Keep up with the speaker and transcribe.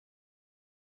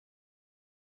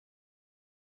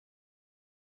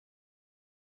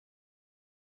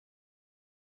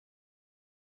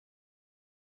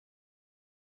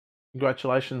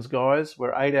Congratulations, guys.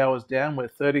 We're 8 hours down. We're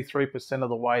 33% of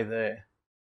the way there.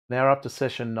 Now up to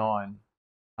session 9.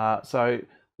 So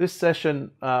this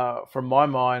session, from my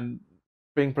mind,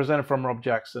 being presented from Rob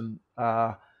Jackson,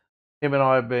 him and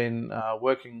I have been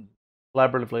working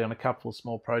collaboratively on a couple of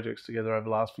small projects together over the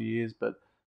last few years, but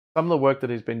some of the work that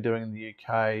he's been doing in the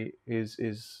UK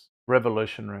is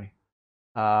revolutionary.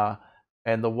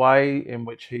 And the way in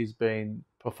which he's been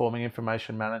performing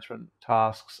information management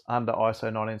tasks under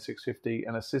ISO 19650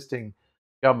 and assisting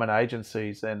government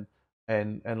agencies and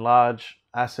large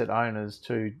asset owners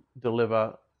to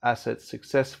deliver assets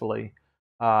successfully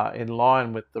in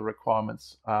line with the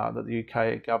requirements that the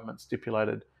UK government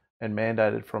stipulated and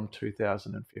mandated from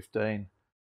 2015.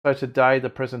 So today, the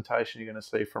presentation you're going to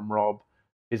see from Rob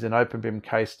is an openBIM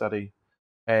case study,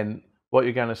 and what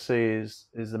you're going to see is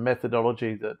the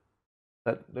methodology that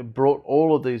brought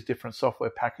all of these different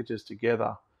software packages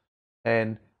together,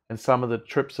 and some of the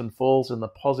trips and falls and the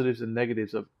positives and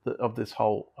negatives of this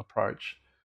whole approach.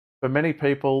 For many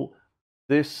people,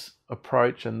 this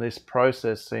approach and this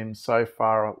process seems so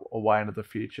far away into the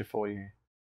future for you.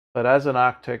 But as an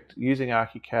architect using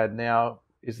Archicad, now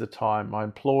is the time. I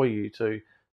implore you to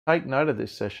take note of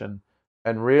this session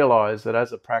and realize that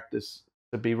as a practice,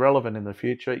 to be relevant in the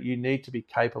future, you need to be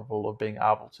capable of being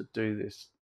able to do this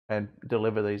and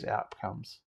deliver these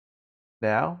outcomes.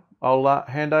 Now, I'll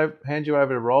hand you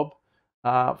over to Rob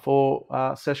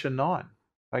for session 9.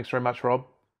 Thanks very much, Rob.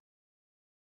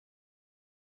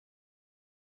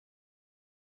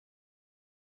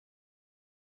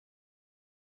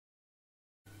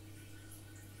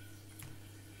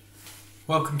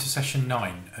 Welcome to session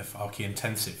 9 of Archi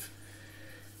Intensive.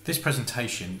 This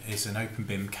presentation is an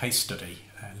openBIM case study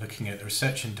looking at the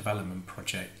research and development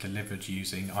project delivered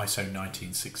using ISO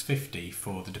 19650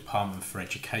 for the Department for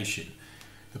Education.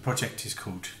 The project is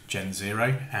called Gen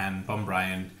Zero, and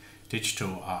Bryan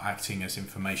Digital are acting as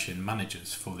information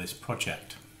managers for this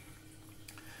project.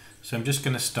 So I'm just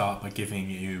going to start by giving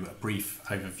you a brief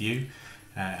overview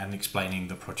and explaining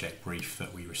the project brief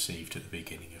that we received at the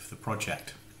beginning of the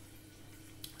project.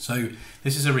 So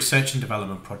this is a research and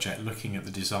development project looking at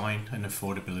the design and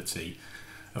affordability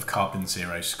of carbon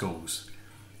zero schools.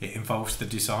 It involves the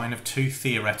design of 2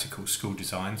 theoretical school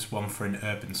designs, one for an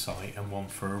urban site and one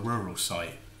for a rural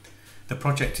site. The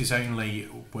project is only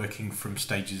working from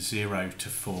stages 0 to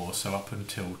 4, so up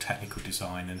until technical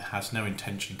design, and has no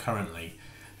intention currently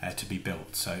to be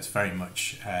built. So it's very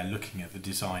much looking at the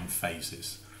design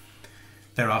phases.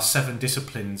 There are 7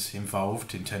 disciplines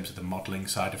involved in terms of the modelling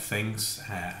side of things,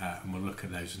 and we'll look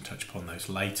at those and touch upon those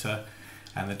later.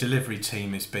 And the delivery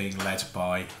team is being led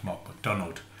by Mark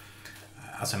MacDonald.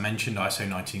 As I mentioned, ISO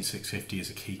 19650 is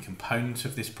a key component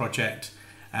of this project,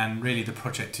 and really the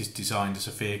project is designed as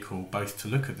a vehicle both to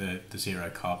look at the zero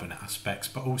carbon aspects,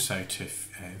 but also to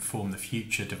inform the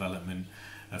future development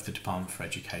of the Department for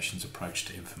Education's approach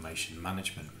to information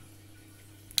management.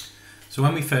 So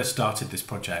when we first started this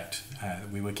project,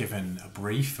 we were given a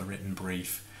written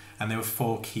brief, and there were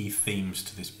 4 key themes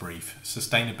to this brief: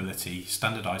 sustainability,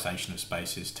 standardisation of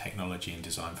spaces, technology and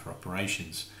design for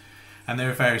operations. And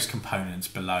there are various components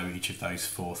below each of those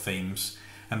 4 themes,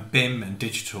 and BIM and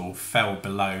digital fell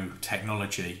below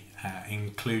technology,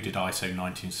 included ISO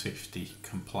 19650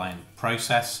 compliant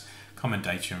process, common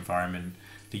data environment,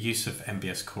 the use of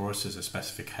MBS Chorus as a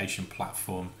specification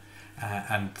platform,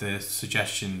 and the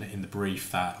suggestion in the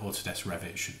brief that Autodesk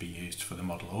Revit should be used for the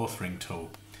model authoring tool.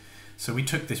 So we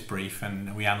took this brief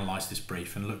and we analysed this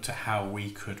brief and looked at how we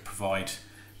could provide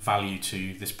value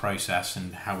to this process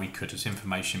and how we could, as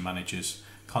information managers,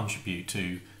 contribute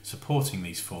to supporting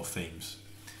these 4 themes.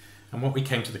 And what we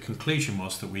came to the conclusion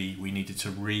was that we needed to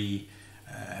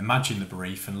imagine the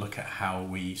brief and look at how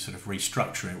we sort of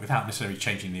restructure it without necessarily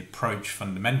changing the approach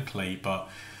fundamentally, but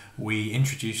we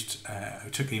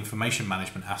took the information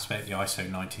management aspect, the ISO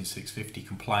 19650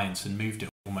 compliance, and moved it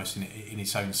almost in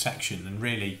its own section, and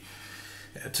really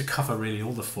to cover really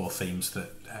all the 4 themes that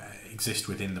exist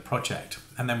within the project.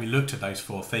 And then we looked at those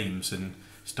 4 themes and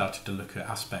started to look at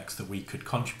aspects that we could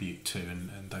contribute to,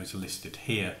 and those are listed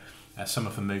here. Some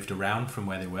of them moved around from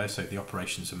where they were, so the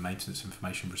operations and maintenance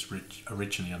information was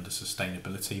originally under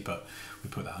sustainability, but we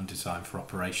put that on design for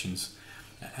operations.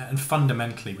 And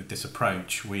fundamentally with this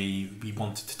approach, we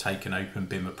wanted to take an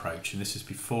openBIM approach, and this is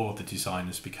before the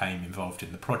designers became involved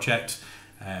in the project,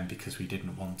 because we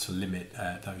didn't want to limit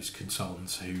those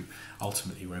consultants who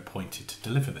ultimately were appointed to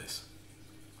deliver this.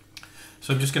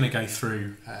 So I'm just going to go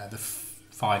through the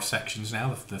 5 sections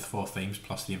now, the 4 themes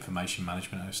plus the information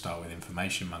management. I'll start with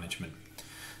information management.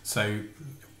 So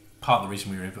part of the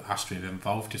reason we were asked to be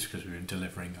involved is because we've been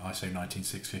delivering ISO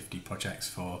 19650 projects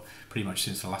for pretty much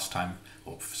since the last time,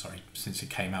 or sorry, since it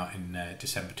came out in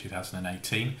December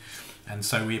 2018. And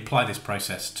so we apply this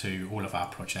process to all of our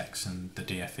projects, and the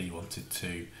DFE wanted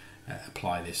to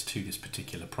apply this to this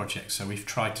particular project. So we've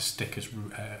tried to stick as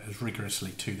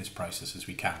rigorously to this process as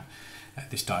we can.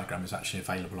 This diagram is actually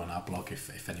available on our blog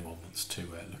if anyone wants to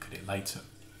look at it later.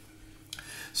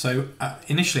 So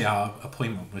initially our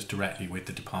appointment was directly with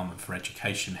the Department for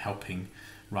Education, helping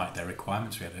write their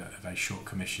requirements. We had a very short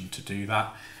commission to do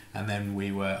that, and then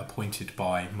we were appointed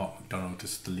by McDonald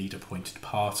as the lead appointed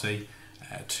party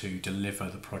to deliver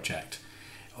the project.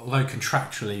 Although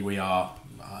contractually we are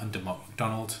under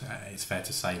McDonald, it's fair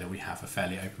to say that we have a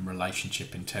fairly open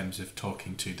relationship in terms of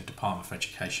talking to the Department for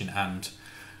Education and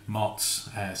MOTS,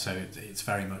 so it's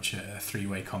very much a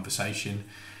three-way conversation.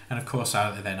 And of course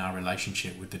then our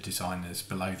relationship with the designers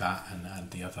below that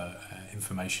and the other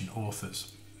information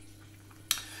authors.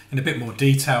 In a bit more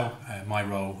detail, my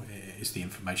role is the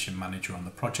information manager on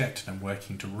the project, and I'm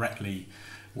working directly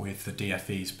with the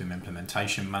DFE's BIM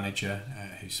implementation manager,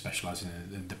 who specialises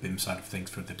in the BIM side of things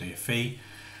for the DFE,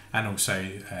 and also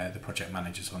the project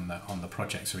managers on the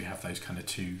project. So we have those kind of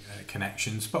two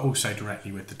connections, but also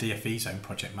directly with the DFE's own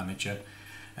project manager,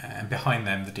 and behind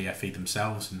them the DFE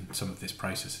themselves. And some of this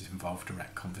process has involved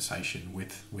direct conversation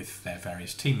with their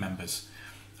various team members.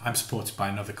 I'm supported by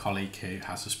another colleague who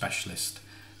has a specialist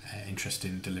interest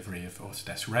in delivery of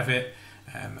Autodesk Revit,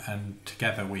 and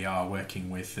together we are working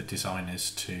with the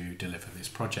designers to deliver this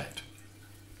project.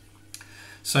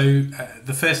 So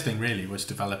the first thing really was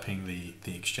developing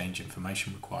the exchange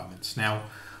information requirements. Now,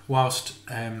 whilst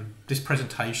this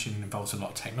presentation involves a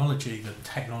lot of technology, the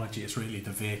technology is really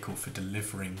the vehicle for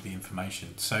delivering the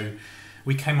information. So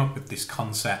we came up with this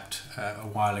concept a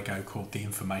while ago called the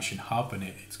Information Hub, and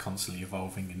it's constantly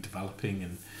evolving and developing,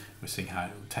 and we're seeing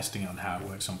testing it on how it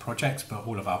works on projects, but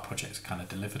all of our projects are kind of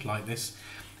delivered like this.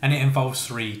 And it involves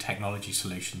three technology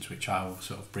solutions, which I'll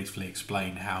sort of briefly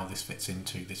explain how this fits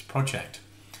into this project.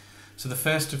 So the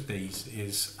first of these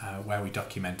is where we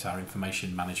document our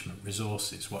information management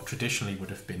resources. What traditionally would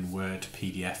have been Word,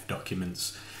 PDF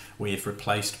documents, we have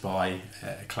replaced by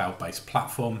a cloud-based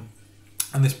platform.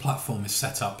 And this platform is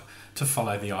set up to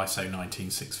follow the ISO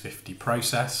 19650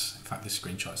 process. In fact, this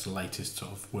screenshot is the latest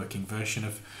sort of working version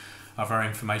of our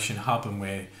information hub, and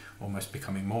we're almost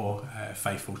becoming more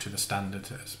faithful to the standard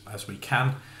as we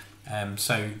can.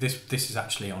 So this is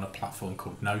actually on a platform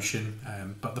called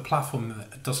Notion, but the platform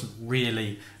doesn't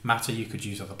really matter. You could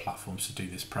use other platforms to do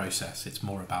this process. It's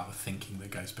more about the thinking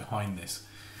that goes behind this.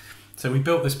 So we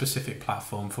built this specific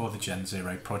platform for the Gen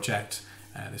 0 project.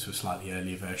 This was a slightly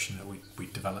earlier version that we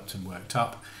developed and worked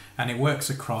up, and it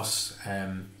works across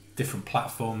different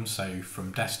platforms, so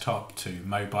from desktop to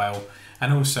mobile,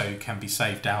 and also can be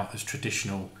saved out as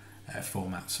traditional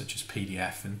formats such as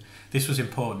PDF. And this was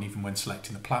important even when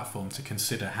selecting the platform, to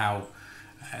consider how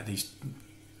these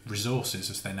resources,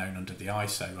 as they're known under the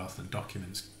ISO rather than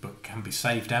documents, but can be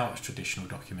saved out as traditional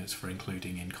documents for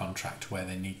including in contract where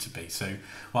they need to be. So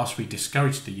whilst we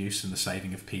discourage the use and the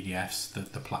saving of PDFs,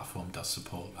 the platform does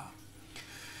support that.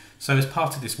 So as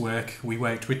part of this work, we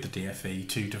worked with the DFE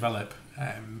to develop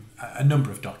a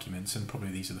number of documents, and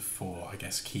probably these are the four, I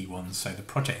guess, key ones. So the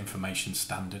project information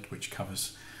standard, which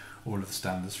covers all of the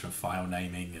standards from file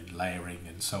naming and layering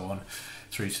and so on,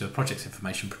 through to the project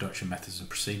information production methods and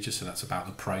procedures. So that's about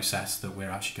the process that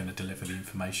we're actually going to deliver the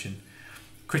information.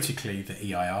 Critically, the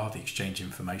EIR, the exchange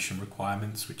information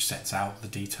requirements, which sets out the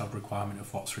detailed requirement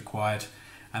of what's required,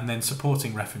 and then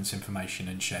supporting reference information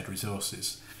and shared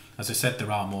resources. As I said,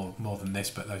 there are more than this,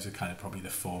 but those are kind of probably the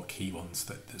four key ones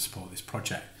that support this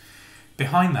project.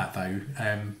 Behind that though,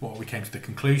 what we came to the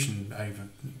conclusion over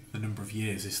the number of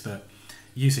years is that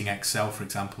using Excel, for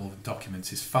example,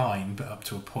 documents is fine, but up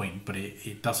to a point, but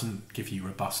it doesn't give you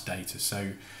robust data.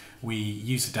 So we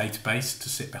use a database to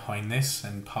sit behind this,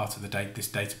 and part of this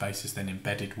database is then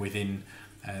embedded within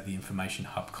the Information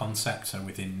Hub concept, so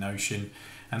within Notion,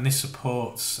 and this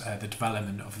supports the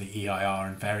development of the EIR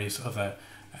and various other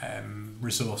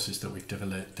resources that we've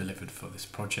delivered for this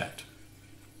project.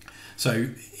 So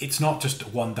it's not just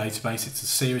one database, it's a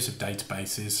series of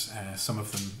databases. Some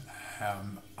of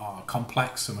them are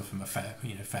complex, some of them are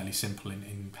fairly simple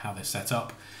in how they're set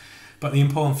up. But the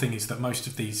important thing is that most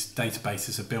of these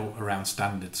databases are built around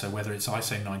standards. So whether it's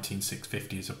ISO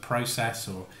 19650 as a process,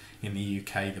 or in the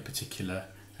UK the particular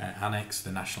annex,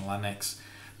 the national annex,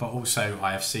 but also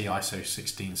IFC ISO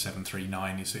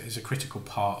 16739 is a critical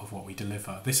part of what we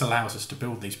deliver. This allows us to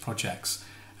build these projects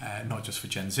not just for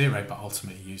Gen 0, but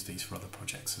ultimately use these for other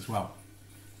projects as well.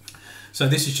 So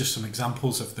this is just some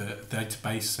examples of the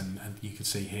database, and you can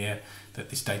see here that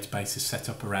this database is set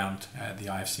up around the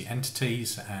IFC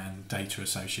entities and data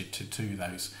associated to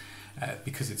those.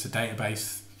 Because it's a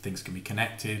database, things can be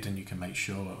connected, and you can make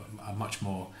sure much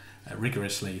more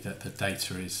rigorously that the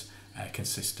data is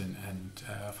consistent and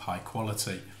of high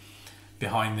quality.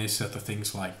 Behind this are the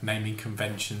things like naming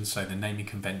conventions. So the naming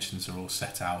conventions are all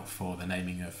set out for the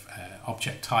naming of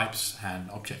object types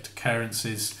and object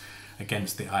occurrences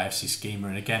against the IFC schema,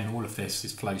 and again all of this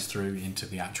flows through into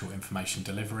the actual information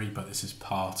delivery, but this is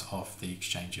part of the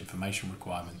exchange information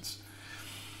requirements.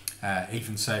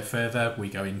 Even so further, we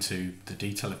go into the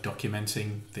detail of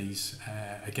documenting these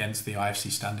against the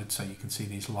IFC standard, so you can see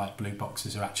these light blue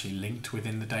boxes are actually linked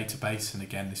within the database, and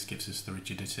again this gives us the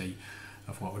rigidity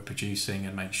of what we're producing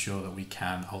and makes sure that we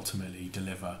can ultimately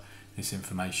deliver this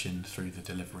information through the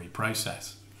delivery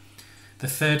process. The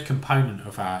third component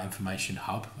of our information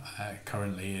hub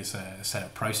currently is a set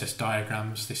of process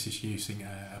diagrams. This is using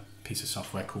a piece of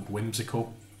software called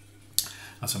Whimsical.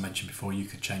 As I mentioned before, you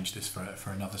could change this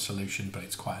for another solution, but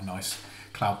it's quite a nice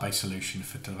cloud-based solution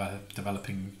for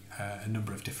developing a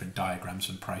number of different diagrams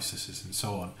and processes and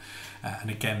so on.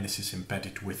 And again, this is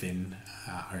embedded within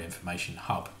our information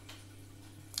hub.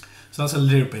 So that's a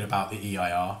little bit about the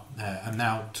EIR, and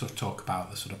now to talk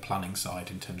about the sort of planning side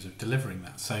in terms of delivering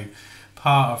that. So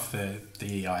part of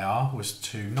the EIR was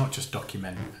to not just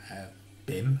document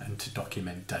BIM and to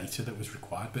document data that was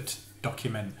required, but to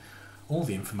document all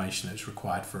the information that's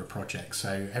required for a project.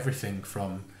 So everything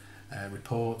from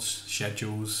reports,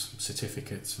 schedules,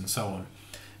 certificates, and so on.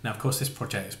 Now, of course, this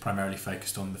project is primarily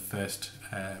focused on the first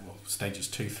stages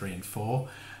 2, 3, and 4.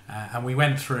 And we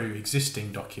went through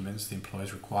existing documents, the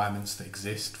employer's requirements that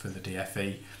exist for the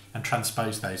DFE, and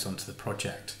transposed those onto the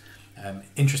project.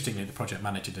 Interestingly, the project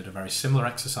manager did a very similar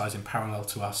exercise in parallel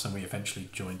to us, and we eventually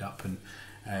joined up, and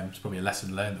it's probably a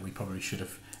lesson learned that we probably should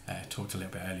have talked a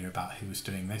little bit earlier about who was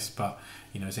doing this, but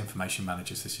as information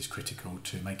managers, this is critical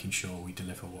to making sure we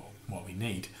deliver what we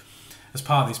need. As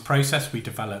part of this process, we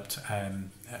developed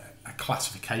a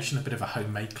classification, a bit of a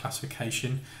homemade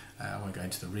classification. I won't go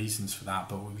into the reasons for that,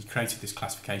 but we created this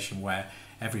classification where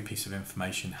every piece of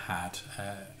information had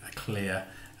a clear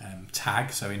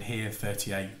tag. So in here,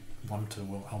 38 1 to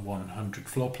 100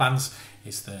 floor plans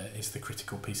is the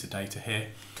critical piece of data here.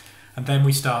 And then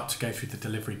we start to go through the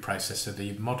delivery process. So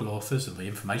the model authors, or the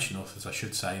information authors I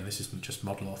should say, and this isn't just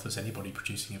model authors, anybody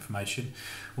producing information,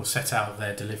 will set out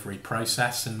their delivery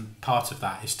process, and part of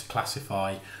that is to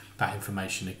classify that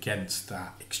information against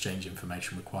that exchange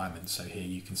information requirement. So here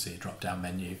you can see a drop down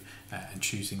menu and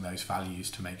choosing those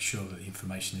values to make sure that the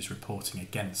information is reporting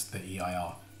against the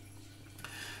EIR.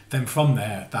 Then from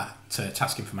there, that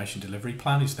task information delivery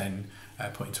plan is then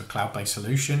put into a cloud-based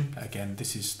solution. Again,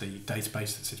 this is the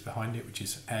database that sits behind it, which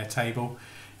is Airtable.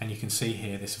 And you can see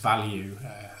here this value,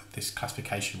 this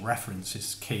classification reference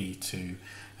is key to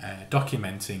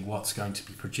documenting what's going to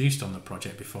be produced on the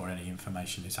project before any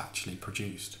information is actually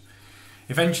produced.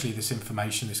 Eventually, this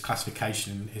information, this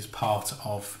classification, is part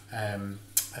of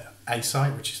a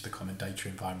site, which is the common data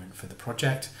environment for the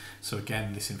project. So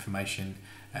again, this information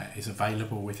is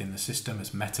available within the system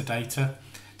as metadata.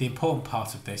 The important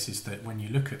part of this is that when you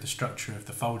look at the structure of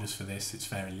the folders for this, it's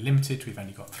very limited. We've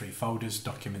only got 3 folders: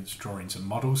 documents, drawings, and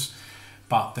models.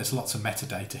 But there's lots of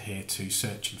metadata here to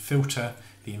search and filter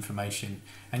the information,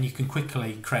 and you can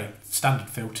quickly create standard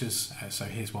filters. So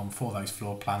here's one for those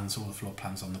floor plans, all the floor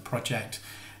plans on the project,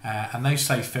 and those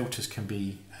saved filters can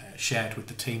be shared with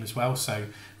the team as well. So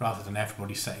rather than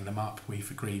everybody setting them up,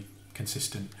 we've agreed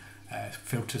consistent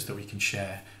filters that we can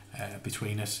share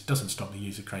between us. It doesn't stop the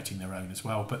user creating their own as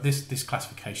well, but this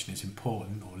classification is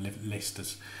important, or list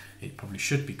as it probably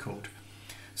should be called.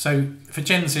 So for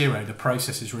Gen 0, the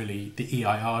process is really the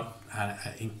EIR,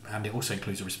 and it also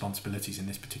includes the responsibilities in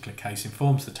this particular case,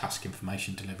 informs the task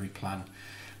information delivery plan,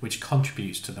 which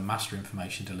contributes to the master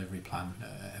information delivery plan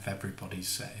of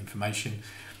everybody's information,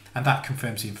 and that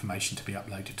confirms the information to be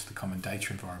uploaded to the common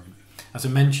data environment. As I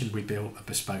mentioned, we built a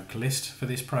bespoke list for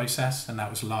this process, and that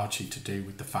was largely to do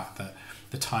with the fact that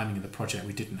the timing of the project,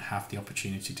 we didn't have the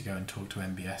opportunity to go and talk to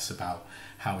MBS about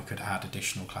how we could add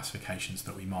additional classifications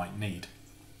that we might need.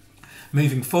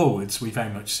 Moving forwards, we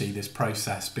very much see this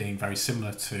process being very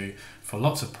similar to for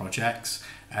lots of projects,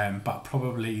 but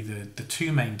probably the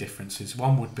 2 main differences.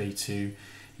 One would be to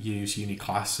use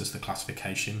Uniclass as the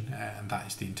classification, and that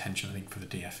is the intention, I think, for the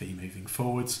DFE moving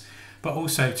forwards, but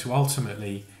also to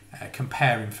ultimately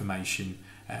compare information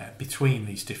between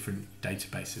these different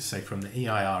databases. So from the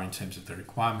EIR in terms of the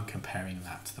requirement, comparing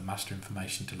that to the master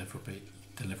information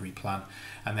delivery plan,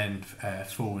 and then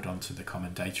forward onto the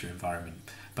common data environment,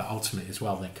 but ultimately as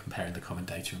well then comparing the common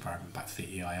data environment back to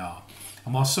the EIR.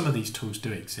 And while some of these tools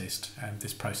do exist,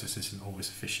 this process isn't always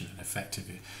efficient and effective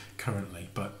currently,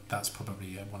 but that's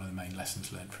probably one of the main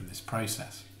lessons learned from this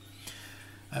process.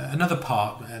 Another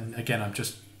part, and again I'm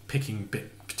just picking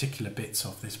particular bits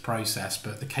of this process,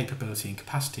 but the capability and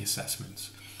capacity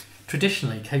assessments.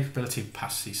 Traditionally, capability and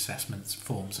capacity assessments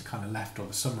forms are kind of left, or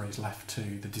the summary is left to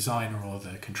the designer or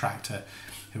the contractor,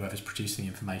 whoever's producing the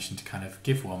information, to kind of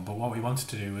give one. But what we wanted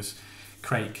to do was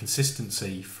create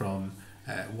consistency from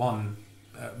one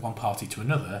party to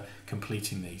another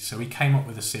completing these. So we came up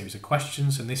with a series of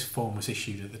questions, and this form was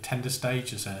issued at the tender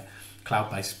stage as a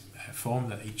cloud-based form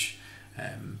that each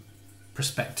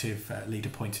prospective lead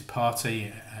appointed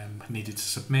party needed to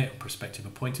submit, or prospective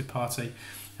appointed party,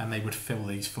 and they would fill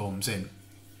these forms in.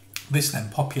 This then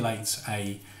populates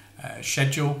a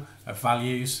schedule of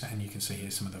values, and you can see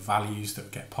here some of the values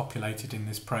that get populated in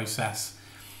this process.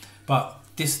 But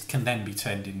this can then be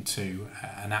turned into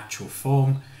an actual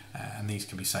form, and these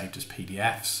can be saved as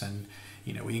PDFs. And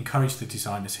we encourage the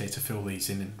designers here to fill these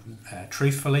in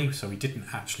truthfully. So we didn't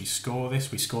actually score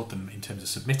this. We scored them in terms of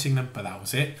submitting them, but that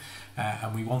was it.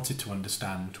 And we wanted to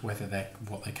understand whether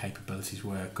what their capabilities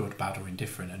were, good, bad, or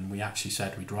indifferent. And we actually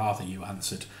said we'd rather you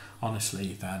answered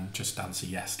honestly than just answer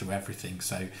yes to everything.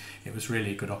 So it was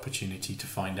really a good opportunity to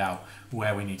find out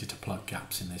where we needed to plug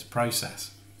gaps in this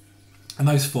process. And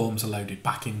those forms are loaded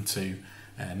back into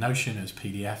Notion as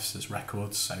PDFs, as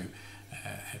records, so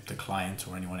the client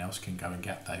or anyone else can go and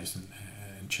get those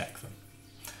and check them.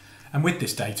 And with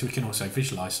this data, we can also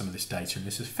visualize some of this data, and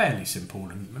this is fairly simple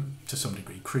and to some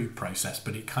degree crude process,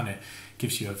 but it kind of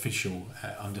gives you a visual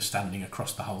understanding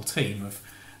across the whole team of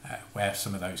where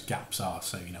some of those gaps are.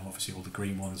 So, obviously all the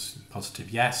green ones, positive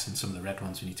yes, and some of the red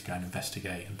ones we need to go and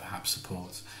investigate and perhaps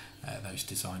support those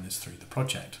designers through the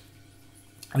project.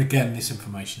 And again, this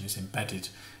information is embedded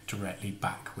directly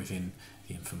back within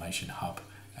the Information Hub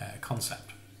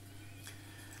concept.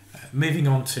 Moving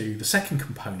on to the second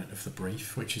component of the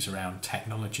brief, which is around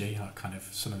technology.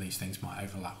 Some of these things might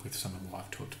overlap with some of what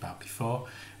I've talked about before.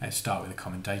 Start with a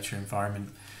common data environment.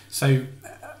 So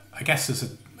I guess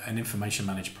as an information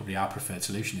manager, probably our preferred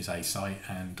solution is A-Site,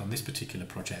 and on this particular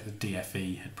project the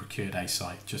DFE had procured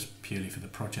A-Site just purely for the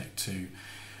project to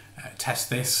test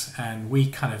this, and we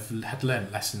kind of had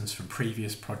learned lessons from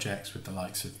previous projects with the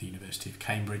likes of the University of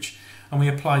Cambridge, and we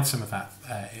applied some of that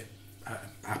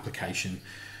application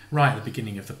right at the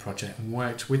beginning of the project and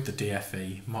worked with the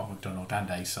DFE, Mark McDonald and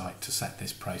A-Site to set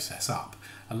this process up.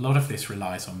 A lot of this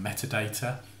relies on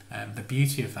metadata. The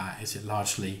beauty of that is it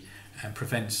largely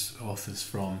prevents authors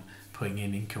from putting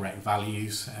in incorrect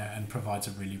values and provides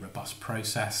a really robust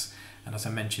process. And as I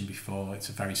mentioned before, it's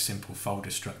a very simple folder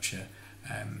structure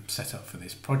set up for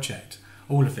this project.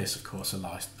 All of this, of course,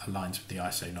 aligns with the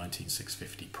ISO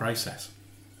 19650 process.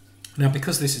 Now,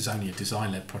 because this is only a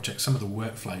design-led project, some of the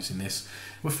workflows in this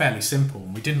were fairly simple,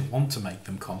 and we didn't want to make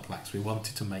them complex. We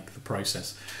wanted to make the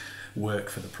process work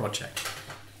for the project.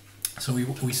 So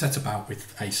we set about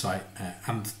with A-Site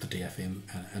and the DFE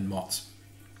and MOTS,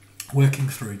 working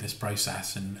through this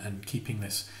process and keeping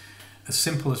this as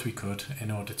simple as we could in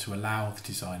order to allow the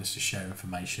designers to share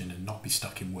information and not be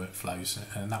stuck in workflows,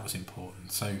 and that was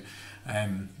important. So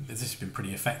this has been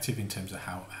pretty effective in terms of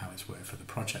how it's worked for the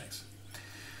projects.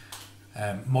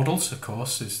 Models, of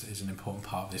course, is an important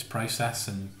part of this process,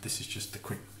 and this is just a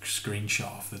quick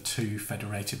screenshot of the two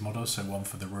federated models, so one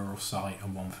for the rural site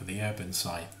and one for the urban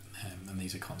site, and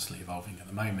these are constantly evolving at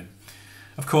the moment.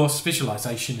 Of course,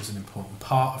 visualization is an important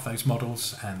part of those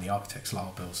models, and the architects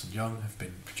Lyle, Bills and Young have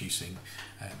been producing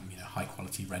high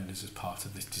quality renders as part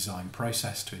of this design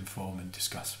process to inform and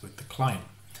discuss with the client.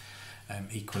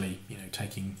 Equally,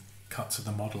 taking cuts of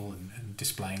the model and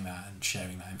displaying that and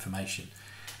sharing that information.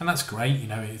 And that's great,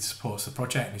 it supports the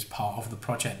project and is part of the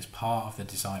project, it's part of the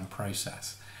design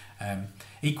process.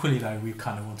 Equally though, we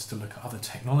kind of wanted to look at other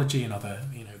technology and other,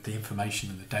 the information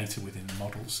and the data within the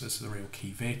models as the real key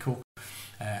vehicle.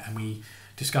 And we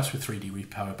discussed with 3D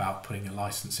Repo about putting a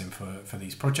license in for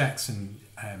these projects, and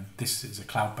this is a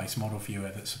cloud-based model viewer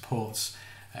that supports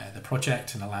the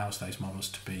project and allows those models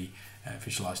to be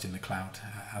visualized in the cloud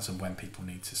as and when people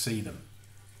need to see them.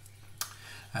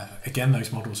 Again,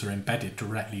 those models are embedded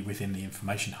directly within the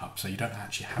Information Hub, so you don't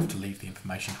actually have to leave the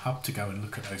Information Hub to go and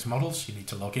look at those models. You need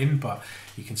to log in, but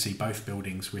you can see both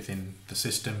buildings within the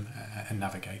system and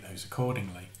navigate those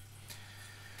accordingly.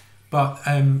 But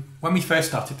when we first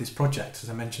started this project, as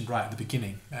I mentioned right at the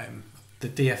beginning, the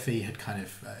DFE had kind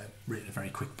of written a very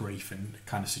quick brief and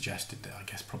kind of suggested that, I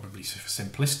guess probably for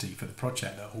simplicity for the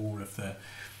project, that all of the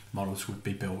models would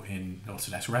be built in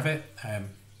Autodesk Revit.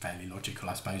 Fairly logical,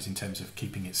 I suppose, in terms of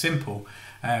keeping it simple.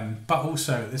 But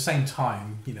also at the same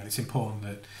time, it's important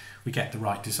that we get the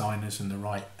right designers and the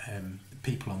right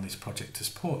people on this project to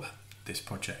support this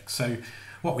project. So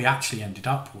what we actually ended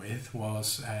up with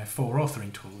was 4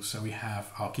 authoring tools. So we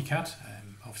have Archicad,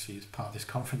 obviously as part of this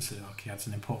conference, Archicad's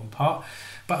an important part.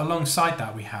 But alongside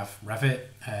that we have Revit,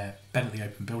 Bentley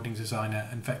OpenBuildings Designer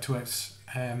and Vectorworks,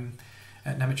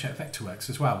 Nemetschek Vectorworks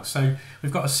as well. So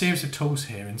we've got a series of tools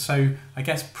here, and so I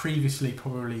guess previously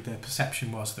probably the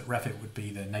perception was that Revit would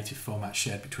be the native format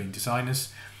shared between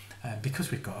designers. Because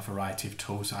we've got a variety of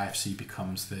tools, IFC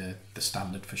becomes the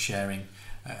standard for sharing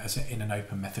in an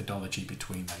open methodology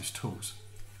between those tools.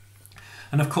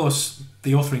 And of course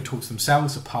the authoring tools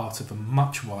themselves are part of a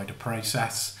much wider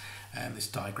process. This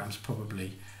diagram's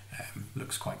probably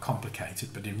looks quite complicated,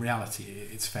 but in reality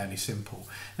it's fairly simple.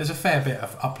 There's a fair bit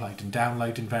of upload and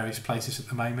download in various places at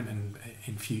the moment, and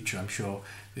in future I'm sure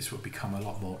this will become a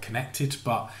lot more connected,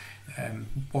 but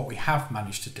what we have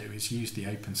managed to do is use the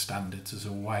open standards as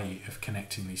a way of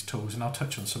connecting these tools, and I'll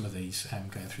touch on some of these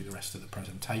going through the rest of the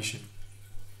presentation.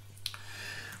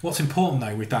 What's important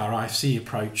though with our IFC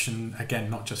approach, and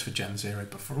again not just for Gen 0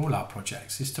 but for all our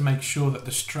projects, is to make sure that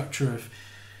the structure of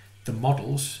the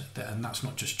models, and that's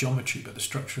not just geometry, but the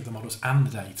structure of the models and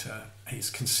the data is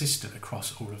consistent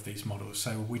across all of these models.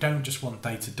 So we don't just want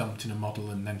data dumped in a model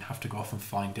and then have to go off and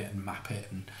find it and map it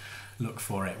and look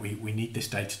for it. We need this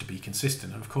data to be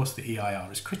consistent, and of course the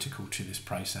EIR is critical to this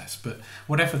process. But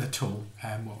whatever the tool,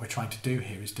 what we're trying to do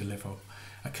here is deliver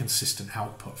a consistent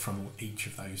output from each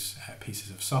of those pieces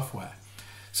of software.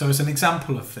 So as an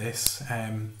example of this,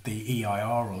 the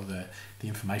EIR, or the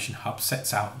Information Hub,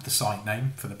 sets out the site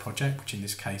name for the project, which in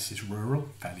this case is rural,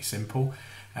 fairly simple.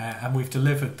 And we've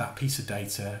delivered that piece of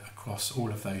data across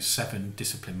all of those 7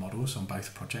 discipline models on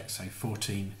both projects, so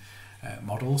 14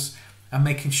 models, and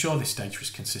making sure this data is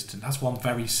consistent. That's one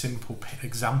very simple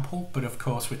example, but of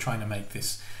course we're trying to make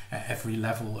this every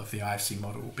level of the IFC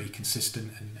model will be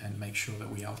consistent and make sure that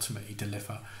we ultimately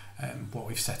deliver what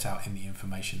we've set out in the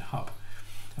Information Hub.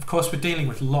 Of course, we're dealing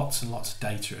with lots and lots of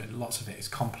data, and lots of it is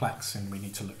complex, and we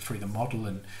need to look through the model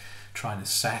and try and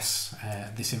assess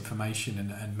this information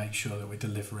and make sure that we're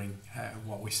delivering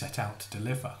what we set out to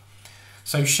deliver.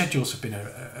 So schedules have been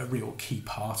a real key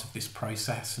part of this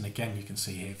process, and again you can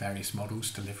see here various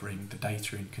models delivering the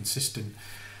data in consistent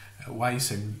ways.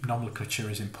 So nomenclature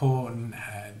is important,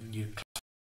 new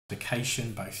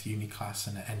classification, both Uniclass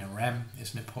and NRM,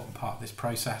 is an important part of this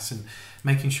process, and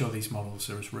making sure these models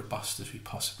are as robust as we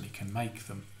possibly can make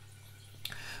them.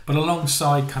 But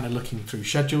alongside kind of looking through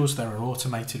schedules, there are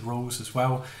automated rules as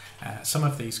well. Some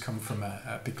of these come from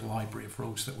a big library of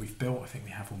rules that we've built. I think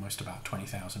we have almost about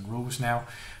 20,000 rules now,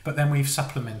 but then we've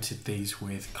supplemented these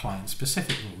with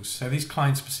client-specific rules. So these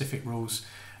client-specific rules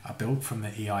are built from the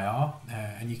EIR,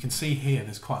 and you can see here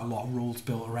there's quite a lot of rules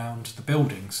built around the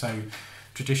building. So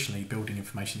traditionally building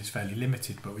information is fairly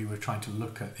limited, but we were trying to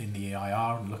look at in the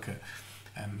EIR and look at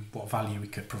what value we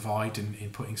could provide in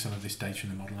putting some of this data in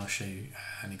the model. I'll show you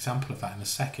an example of that in a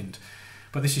second.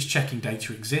 But this is checking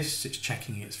data exists, it's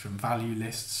checking it's from value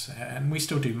lists, and we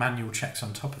still do manual checks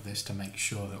on top of this to make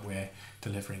sure that we're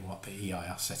delivering what the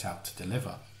EIR set out to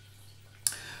deliver.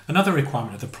 Another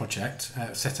requirement of the project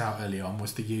set out early on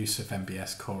was the use of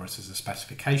MBS Chorus as a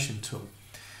specification tool.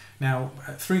 Now,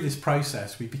 through this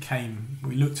process, we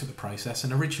looked at the process,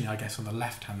 and originally, I guess, on the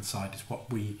left-hand side is what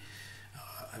the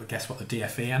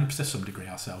DFE, and to some degree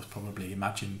ourselves probably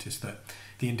imagined, is that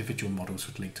the individual models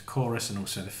would link to Chorus, and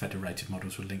also the federated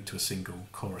models would link to a single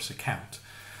Chorus account.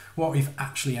 What we've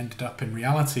actually ended up in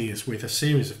reality is with a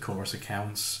series of Chorus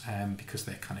accounts, because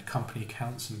they're kind of company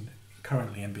accounts, and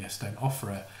currently MBS don't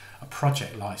offer a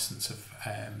project license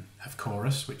of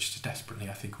Chorus, which desperately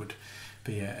I think would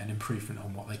be an improvement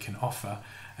on what they can offer.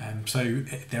 So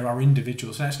there are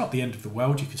individuals, and it's not the end of the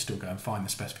world, you can still go and find the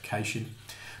specification.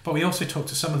 But we also talked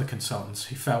to some of the consultants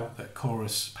who felt that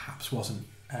Chorus perhaps wasn't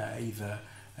either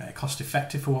cost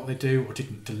effective for what they do, or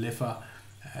didn't deliver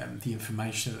the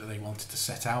information that they wanted to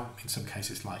set out. In some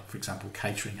cases, like for example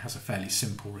catering has a fairly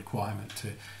simple requirement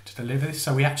to deliver this.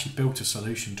 So we actually built a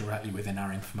solution directly within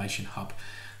our Information Hub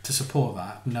to support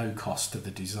that, no cost to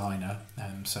the designer.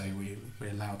 So we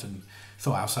allowed and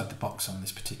thought outside the box on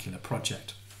this particular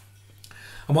project.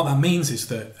 And what that means is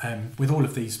that with all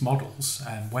of these models,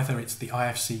 whether it's the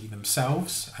IFC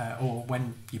themselves or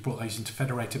when you brought those into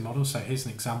federated models, so here's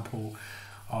an example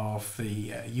of the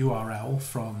URL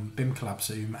from BIM Collab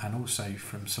Zoom and also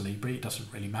from Celebri. It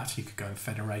doesn't really matter, you could go and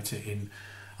federate it in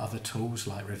other tools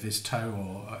like Revisto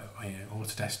or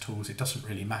Autodesk tools, it doesn't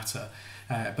really matter.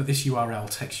 But this URL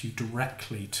takes you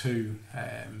directly to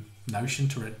Notion,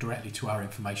 directly to our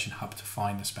information hub to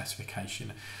find the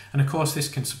specification. And of course this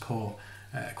can support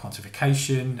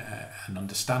quantification and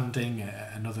understanding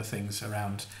and other things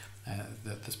around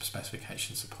that the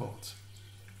specification supports.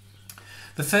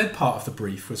 The third part of the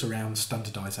brief was around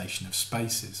standardization of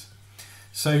spaces.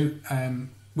 So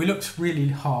we looked really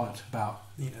hard about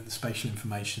the spatial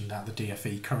information that the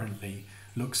DFE currently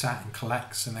looks at and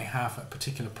collects, and they have a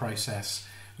particular process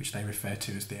which they refer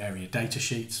to as the area data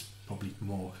sheets, probably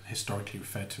more historically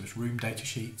referred to as room data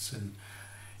sheets, and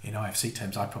in IFC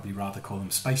terms I'd probably rather call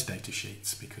them space data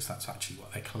sheets because that's actually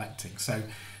what they're collecting. So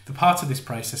the part of this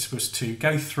process was to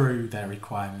go through their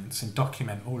requirements and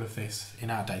document all of this in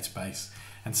our database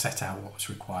and set out what was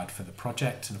required for the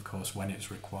project and of course when it was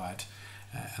required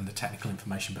and the technical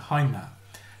information behind that.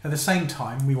 At the same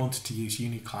time, we wanted to use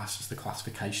Uniclass as the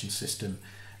classification system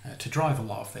to drive a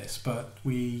lot of this, but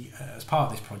we, as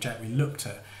part of this project, we looked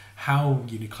at how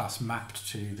Uniclass mapped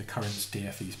to the current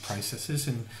DFE's processes,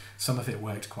 and some of it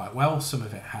worked quite well, some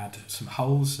of it had some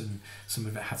holes, and some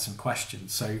of it had some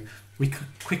questions. So we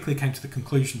quickly came to the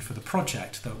conclusion for the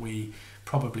project that we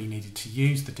probably needed to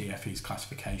use the DFE's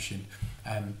classification,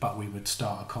 but we would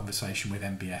start a conversation with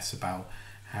MBS about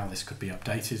how this could be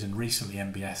updated, and recently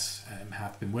MBS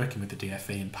have been working with the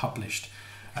DFE and published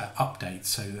updates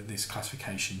so that this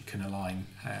classification can align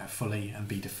fully and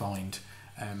be defined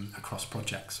across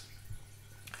projects.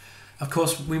 Of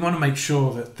course, we want to make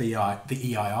sure that the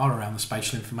EIR around the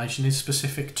spatial information is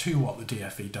specific to what the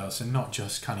DFE does and not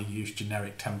just kind of use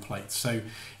generic templates. So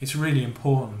it's really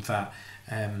important that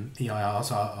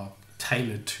EIRs are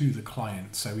tailored to the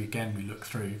client. So again, we look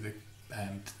through the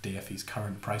DFE's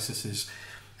current processes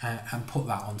and put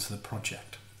that onto the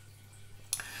project.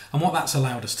 And what that's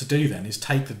allowed us to do then is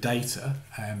take the data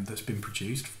that's been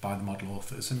produced by the model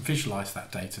authors and visualize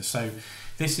that data. So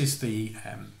this is the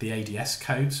ADS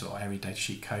codes or area data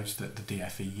sheet codes that the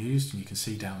DFE used, and you can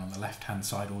see down on the left hand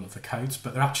side all of the codes,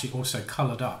 but they're actually also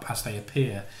colored up as they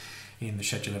appear in the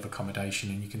schedule of accommodation,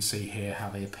 and you can see here how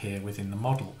they appear within the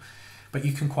model. But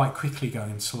you can quite quickly go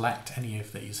and select any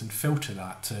of these and filter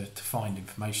that to find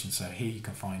information. So here you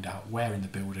can find out where in the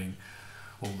building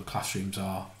all the classrooms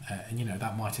are, and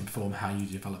that might inform how you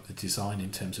develop the design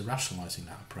in terms of rationalising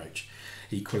that approach.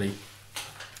 Equally,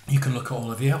 you can look at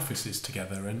all of the offices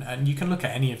together, and you can look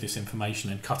at any of this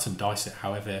information and cut and dice it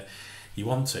however you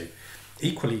want to.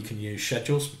 Equally, you can use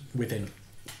schedules within,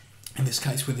 in this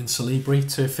case within Celebri,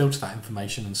 to filter that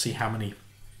information and see how many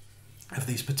of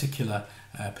these particular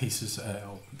pieces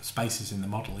or spaces in the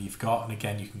model you've got, and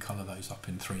again you can colour those up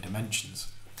in 3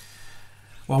 dimensions.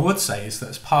 What I would say is that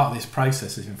as part of this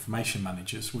process as information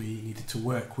managers, we needed to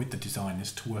work with the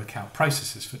designers to work out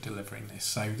processes for delivering this.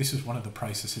 So this is one of the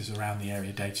processes around the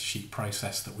area data sheet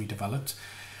process that we developed,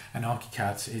 and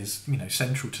Archicad is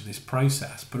central to this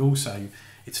process, but also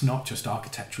it's not just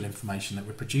architectural information that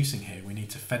we're producing here. We need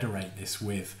to federate this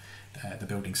with the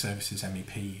building services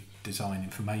MEP design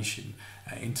information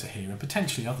into here, and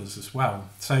potentially others as well.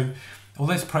 So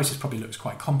although this process probably looks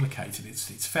quite complicated,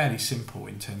 it's fairly simple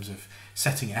in terms of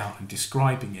setting it out and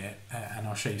describing it, and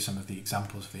I'll show you some of the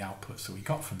examples of the outputs that we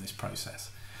got from this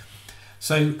process.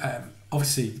 So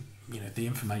obviously the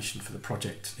information for the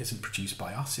project isn't produced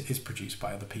by us, it is produced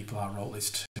by other people. Our role is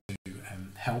to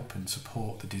help and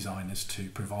support the designers to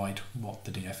provide what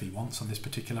the DFE wants on this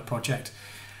particular project.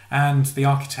 And the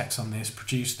architects on this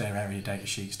produce their area data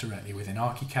sheets directly within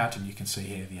Archicad, and you can see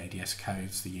here the ADS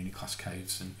codes, the Uniclass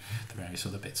codes, and the various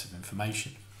other bits of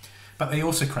information. But they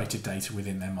also created data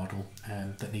within their model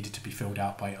that needed to be filled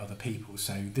out by other people.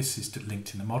 So this is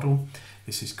linked in the model,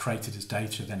 this is created as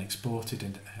data, then exported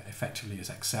and effectively as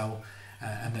Excel,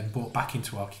 and then brought back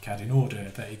into Archicad in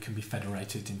order that it can be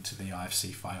federated into the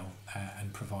IFC file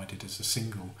and provided as a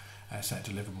single set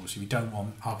of deliverables. We don't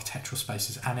want architectural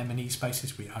spaces and M&E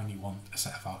spaces, we only want a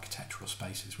set of architectural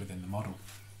spaces within the model.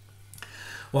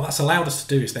 What that's allowed us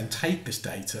to do is then take this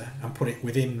data and put it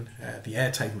within the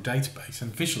Airtable database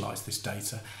and visualise this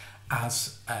data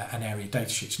as an area data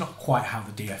sheet. It's not quite how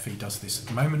the DFE does this at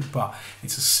the moment, but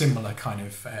it's a similar kind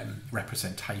of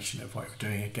representation of what we're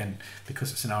doing. Again,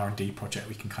 because it's an R&D project,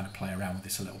 we can kind of play around with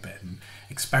this a little bit and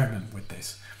experiment with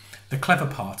this. The clever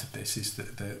part of this is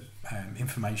that the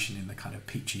information in the kind of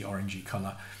peachy orangey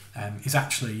colour is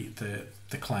actually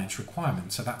the client's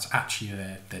requirement. So that's actually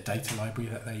their data library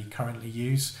that they currently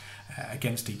use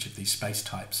against each of these space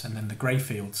types. And then the grey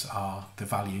fields are the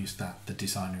values that the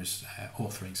designer is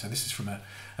authoring. So this is from a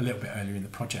little bit earlier in the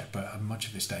project, but much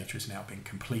of this data has now been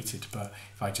completed. But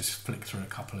if I just flick through a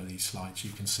couple of these slides,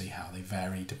 you can see how they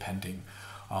vary depending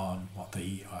on what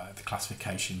the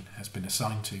classification has been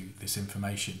assigned to this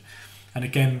information. And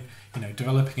again,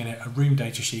 developing a room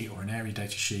data sheet or an area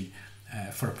data sheet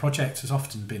for a project has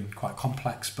often been quite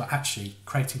complex, but actually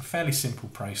creating a fairly simple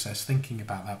process, thinking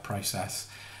about that process,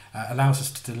 allows us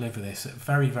to deliver this at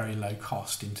very, very low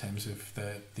cost in terms of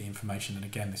the information. And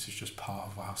again, this is just part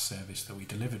of our service that we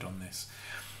delivered on this.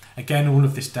 Again, all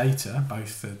of this data,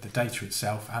 both the data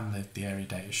itself and the area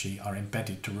data sheet, are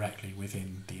embedded directly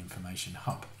within the information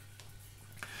hub.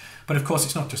 But of course,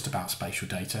 it's not just about spatial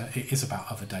data, it is about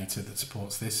other data that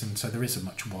supports this, and so there is a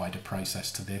much wider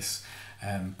process to this,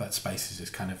 but spaces is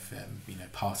kind of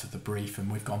part of the brief,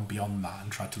 and we've gone beyond that and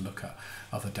tried to look at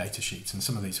other data sheets, and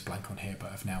some of these are blank on here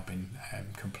but have now been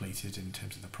completed in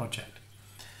terms of the project.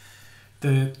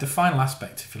 The final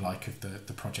aspect, if you like, of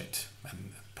the project,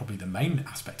 and probably the main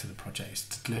aspect of the project, is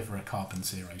to deliver a carbon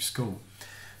zero school.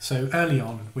 So early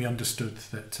on, we understood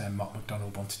that Mott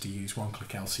MacDonald wanted to use one-click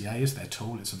LCA as their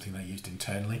tool. It's something they used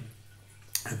internally,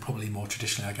 and probably more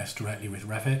traditionally, I guess, directly with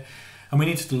Revit. And we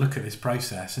needed to look at this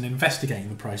process, and investigating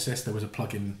the process, there was a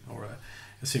plugin or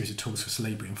a series of tools for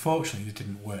Celebri. Unfortunately, it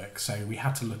didn't work, so we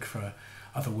had to look for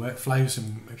other workflows,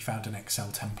 and we found an Excel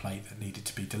template that needed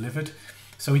to be delivered.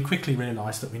 So we quickly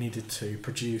realised that we needed to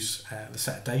produce the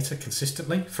set of data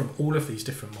consistently from all of these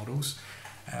different models.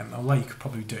 Although you could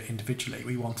probably do it individually,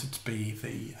 we wanted to be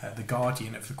the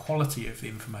guardian of the quality of the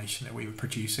information that we were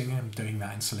producing, and doing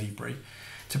that in Celebri,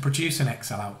 to produce an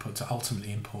Excel output to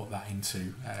ultimately import that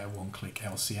into one-click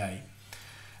LCA.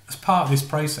 As part of this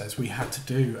process, we had to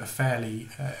do a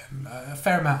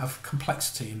fair amount of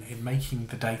complexity in making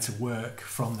the data work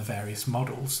from the various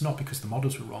models, not because the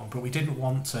models were wrong, but we didn't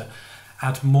want to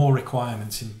add more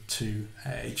requirements into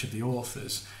each of the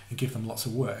authors and give them lots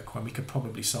of work when we could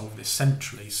probably solve this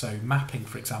centrally. So mapping,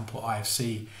 for example,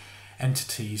 IFC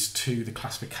entities to the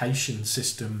classification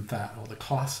system or the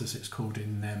class as it's called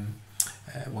in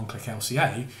one-click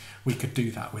LCA, we could do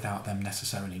that without them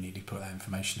necessarily needing to put that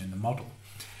information in the model.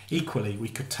 Equally, we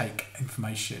could take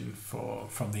information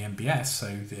from the MBS,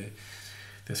 so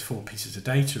there's 4 pieces of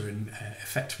data, and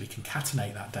effectively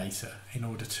concatenate that data in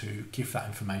order to give that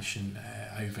information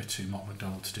over to Mott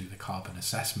MacDonald to do the carbon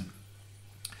assessment.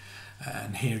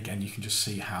 And here again, you can just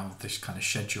see how this kind of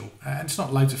schedule, and it's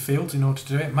not loads of fields in order to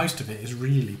do it. Most of it is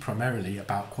really primarily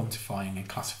about quantifying and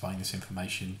classifying this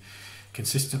information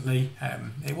consistently.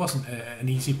 It wasn't an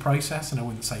easy process, and I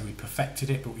wouldn't say we perfected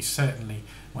it, but we certainly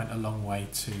went a long way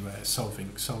to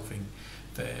solving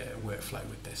the workflow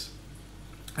with this.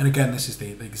 And again, this is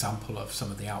the example of some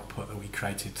of the output that we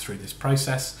created through this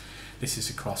process. This is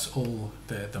across all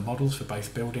the models for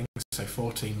both buildings, so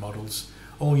 14 models,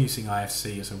 all using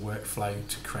IFC as a workflow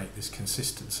to create this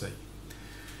consistency.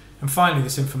 And finally,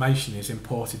 this information is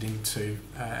imported into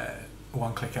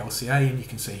one-click LCA, and you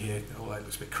can see here, although it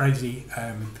looks a bit crazy,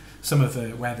 some of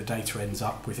where the data ends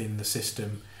up within the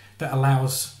system that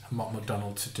allows Mott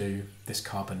MacDonald to do this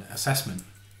carbon assessment.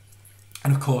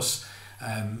 And of course,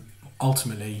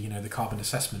 ultimately, the carbon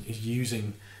assessment is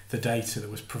using the data that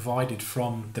was provided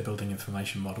from the building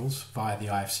information models via the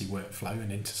IFC workflow and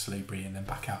into Celebri and then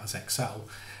back out as Excel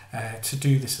to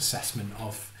do this assessment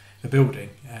of the building,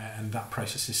 and that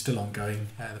process is still ongoing.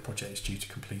 The project is due to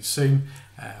complete soon,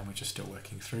 and we're just still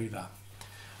working through that.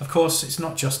 Of course, it's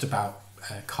not just about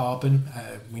carbon.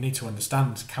 We need to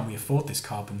understand, can we afford this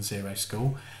carbon zero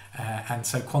school? And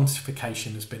so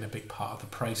quantification has been a big part of the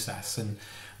process, and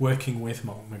working with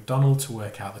Mott MacDonald to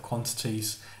work out the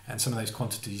quantities, and some of those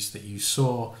quantities that you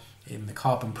saw in the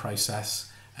carbon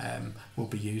process will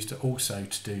be used also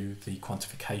to do the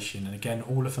quantification. And again,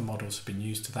 all of the models have been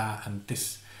used to that, and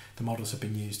the models have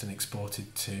been used and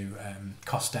exported to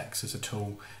CostX as a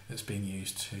tool that's being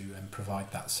used to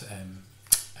provide that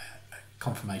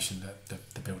confirmation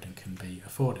that the building can be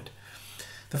afforded.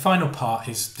 The final part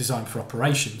is design for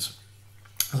operations.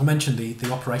 As I mentioned,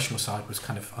 the operational side was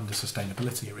kind of under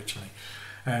sustainability originally.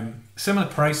 Similar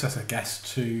process, I guess,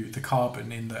 to the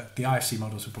carbon in that the IFC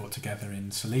models are brought together in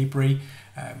Celebri.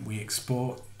 We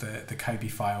export the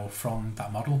COBie file from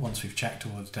that model once we've checked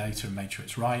all the data and made sure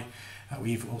it's right.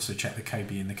 We've also checked the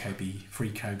COBie in the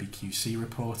free COBie QC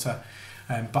reporter.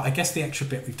 But I guess the extra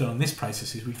bit we've done on this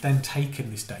process is we've then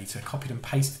taken this data, copied and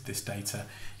pasted this data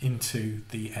into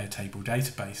the Airtable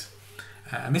database.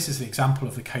 And this is the example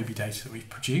of the COBie data that we've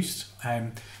produced.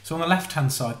 So on the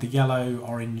left-hand side, the yellow,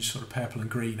 orange, sort of purple and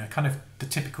green are kind of the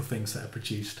typical things that are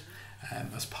produced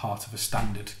as part of a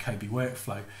standard COBie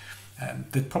workflow.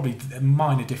 Probably the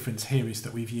minor difference here is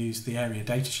that we've used the area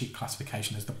datasheet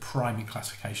classification as the primary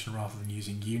classification rather than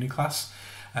using uniclass,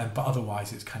 but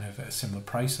otherwise it's kind of a similar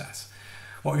process.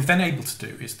 What we've then able to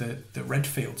do is that the red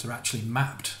fields are actually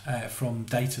mapped from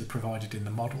data provided in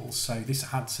the models. So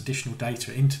this adds additional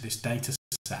data into this data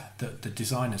set that the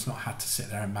designer's not had to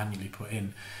sit there and manually put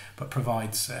in, but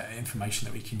provides information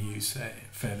that we can use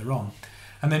further on.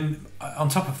 And then on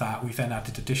top of that, we've then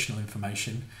added additional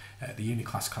information, the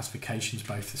uniclass classifications,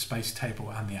 both the space table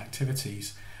and the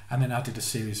activities, and then added a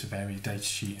series of area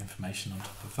datasheet information on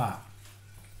top of that.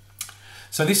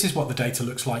 So this is what the data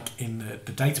looks like in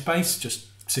the database, just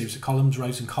series of columns,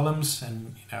 rows and columns,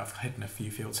 and I've hidden a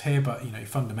few fields here, but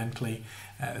fundamentally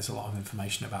there's a lot of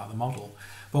information about the model.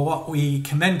 But what we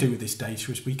can then do with this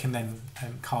data is we can then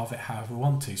carve it however we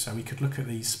want to. So we could look at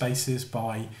these spaces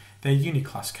by their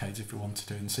uniclass codes if we wanted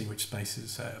to and see which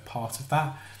spaces are part of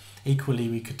that. Equally,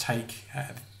 we could take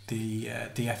the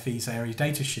DFE's area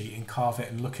datasheet and carve it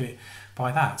and look at it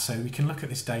by that. So we can look at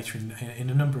this data in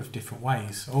a number of different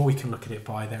ways, or we can look at it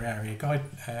by their area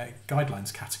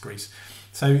guidelines categories.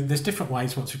 So there's different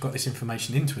ways once we've got this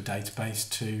information into a database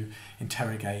to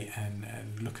interrogate and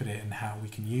look at it and how we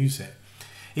can use it.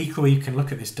 Equally, you can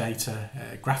look at this data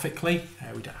graphically.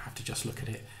 We don't have to just look at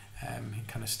it in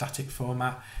kind of static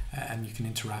format, and you can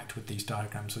interact with these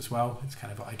diagrams as well. It's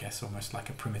kind of, I guess, almost like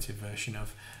a primitive version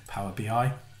of Power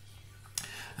BI.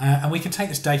 And we can take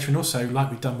this data and also,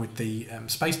 like we've done with the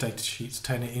space data sheets,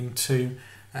 turn it into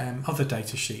other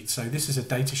data sheets. So this is a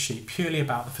data sheet purely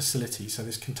about the facility. So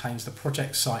this contains the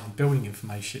project site and building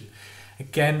information.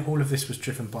 Again, all of this was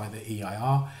driven by the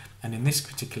EIR. And in this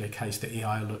particular case, the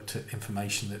EIR looked at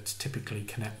information that's typically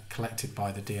collected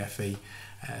by the DFE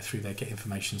through their Get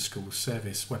Information Schools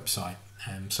service website.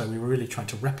 So we were really trying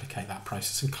to replicate that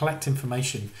process and collect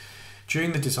information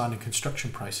during the design and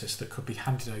construction process that could be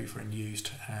handed over and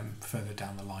used further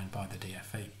down the line by the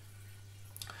DFE.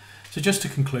 So just to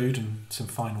conclude, and some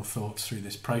final thoughts through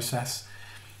this process,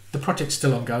 the project's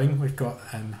still ongoing. We've got,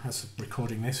 as of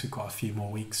recording this, we've got a few more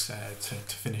weeks to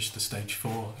finish the stage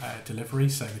 4 delivery.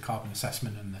 So the carbon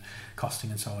assessment and the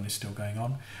costing and so on is still going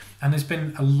on. And there's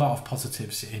been a lot of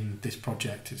positives in this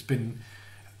project. It's been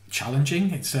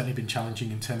challenging. It's certainly been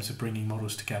challenging in terms of bringing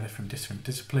models together from different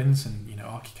disciplines. And,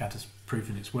 Archicad has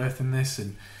proven its worth in this,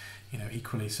 and,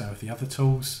 equally so of the other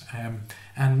tools.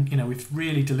 And we've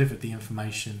really delivered the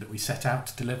information that we set out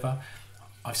to deliver.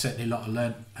 I've certainly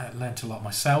learnt a lot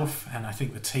myself, and I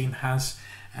think the team has,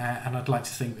 and I'd like to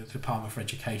think that the Department for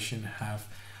Education have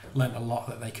learnt a lot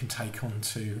that they can take on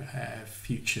to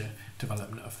future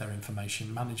development of their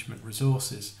information management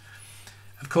resources.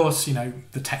 Of course,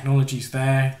 the technology's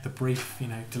there, the brief,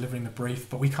 delivering the brief,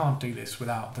 but we can't do this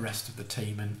without the rest of the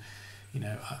team. And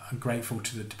I'm grateful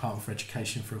to the Department for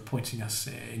Education for appointing us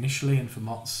initially, and for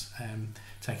Mott's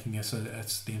taking us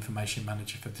as the information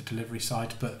manager for the delivery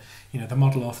side. But the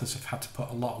model authors have had to put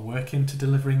a lot of work into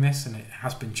delivering this, and it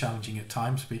has been challenging at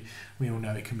times. We all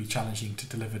know it can be challenging to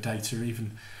deliver data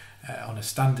even on a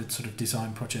standard sort of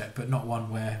design project, but not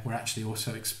one where we're actually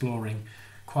also exploring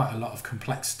quite a lot of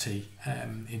complexity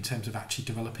in terms of actually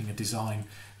developing a design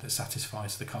that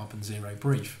satisfies the carbon zero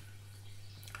brief.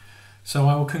 So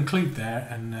I will conclude there,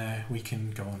 and we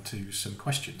can go on to some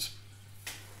questions.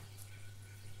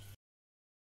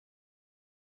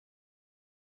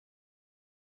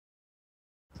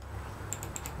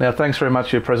 Now, thanks very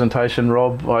much for your presentation,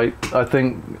 Rob. I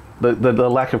think the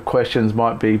lack of questions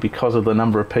might be because of the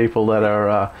number of people that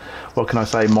are, what can I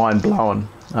say, mind blown.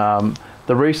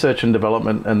 The research and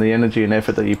development and the energy and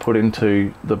effort that you put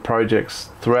into the projects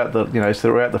throughout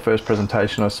the first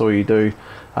presentation I saw you do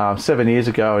 7 years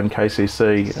ago in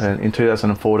KCC in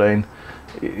 2014.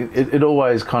 It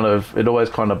always kind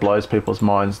of blows people's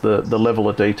minds, the level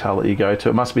of detail that you go to.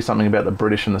 It must be something about the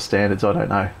British and the standards. I don't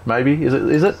know. Maybe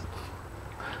is it?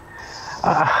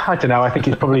 I don't know. I think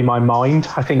it's probably my mind.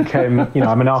 I think I'm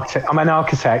an architect. I'm an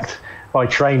architect by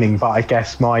training, but I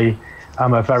guess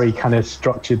I'm a very kind of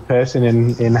structured person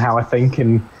in how I think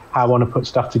and how I want to put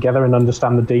stuff together and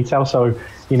understand the detail. So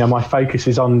my focus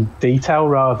is on detail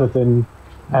rather than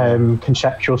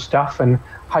conceptual stuff, and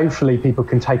hopefully people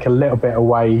can take a little bit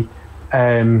away.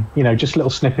 Just little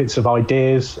snippets of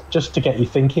ideas just to get you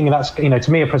thinking. And that's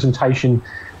to me, a presentation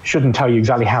shouldn't tell you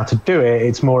exactly how to do it.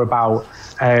 It's more about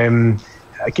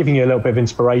giving you a little bit of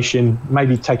inspiration,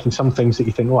 maybe taking some things that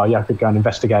you think, well, yeah, I could go and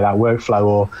investigate that workflow,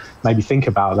 or maybe think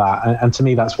about that. And to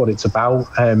me, that's what it's about.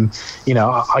 You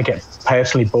know, I get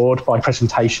personally bored by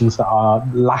presentations that are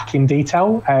lacking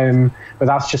detail, but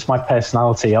that's just my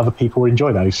personality. Other people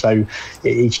enjoy those, so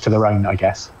each to their own, I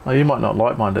guess. Well, you might not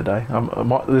like mine today.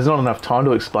 There's not enough time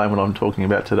to explain what I'm talking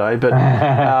about today, but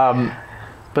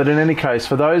but in any case,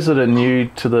 for those that are new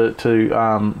to the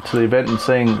event and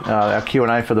seeing our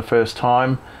Q&A for the first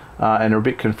time and are a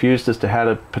bit confused as to how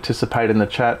to participate in the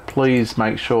chat, please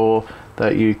make sure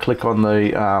that you click on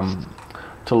the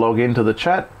to log into the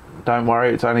chat. Don't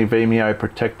worry, it's only Vimeo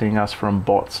protecting us from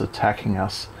bots attacking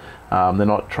us. They're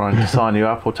not trying to sign you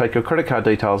up or take your credit card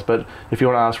details. But if you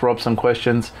want to ask Rob some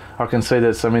questions, I can see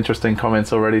there's some interesting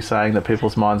comments already saying that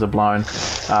people's minds are blown.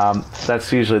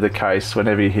 That's usually the case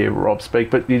whenever you hear Rob speak.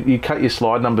 But you cut your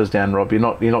slide numbers down, Rob. You're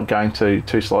not going to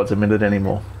 2 slides a minute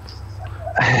anymore.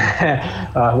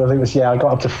 Well, it was, I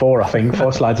got up to 4, I think,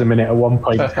 4 slides a minute at one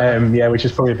point. Which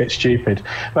is probably a bit stupid.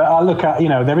 But I look at,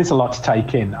 there is a lot to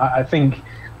take in. I think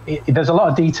there's a lot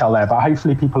of detail there, but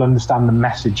hopefully people understand the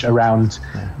message around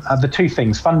the 2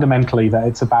 things. Fundamentally, that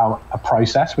it's about a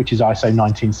process, which is ISO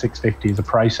 19650 is a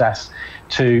process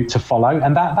to follow,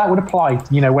 and that would apply,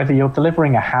 whether you're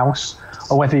delivering a house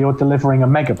or whether you're delivering a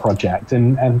mega project,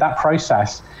 and that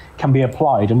process can be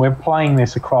applied, and we're applying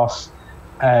this across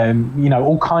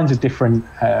all kinds of different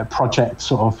project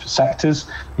sort of sectors.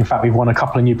 In fact, we've won a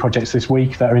couple of new projects this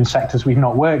week that are in sectors we've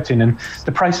not worked in, and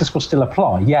the process will still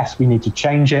apply. Yes, we need to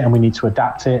change it and we need to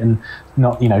adapt it, and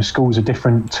not, schools are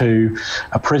different to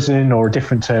a prison or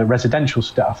different to residential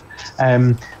stuff.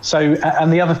 And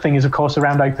the other thing is, of course,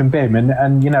 around openBIM,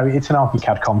 and it's an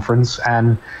Archicad conference,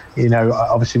 and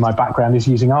obviously my background is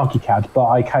using Archicad, but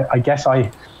I guess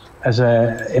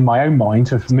in my own mind,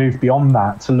 have moved beyond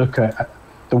that to look at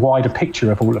the wider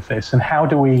picture of all of this, and how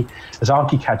do we, as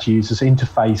Archicad users,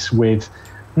 interface with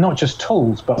not just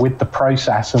tools, but with the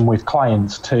process and with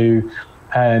clients to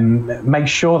make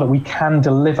sure that we can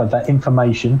deliver that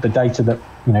information, the data that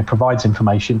provides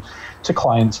information to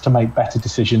clients to make better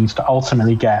decisions, to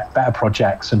ultimately get better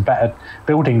projects and better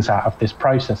buildings out of this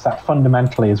process. That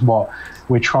fundamentally is what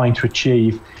we're trying to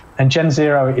achieve. And Gen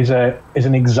Zero is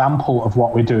an example of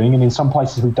what we're doing. And in some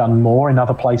places we've done more, in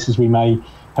other places we may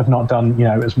have not done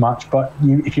as much. But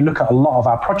if you look at a lot of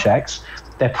our projects,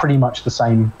 they're pretty much the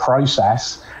same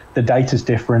process. The data's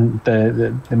different,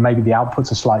 maybe the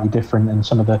outputs are slightly different, and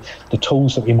some of the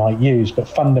tools that we might use. But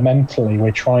fundamentally,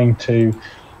 we're trying to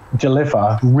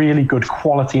deliver really good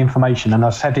quality information. And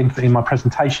as I said in my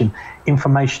presentation,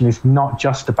 information is not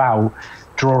just about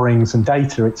drawings and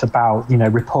data, it's about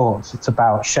reports, it's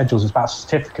about schedules, it's about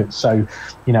certificates. So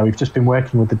we've just been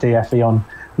working with the DFE on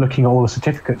looking at all the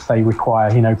certificates they require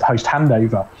post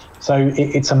handover. So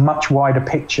it's a much wider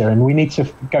picture, and we need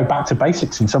to go back to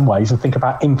basics in some ways and think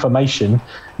about information,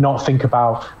 not think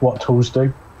about what tools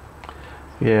do.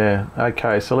 Yeah,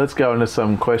 okay, so let's go into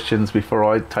some questions before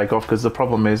I take off, because the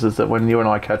problem is that when you and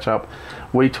I catch up,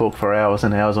 we talk for hours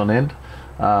and hours on end,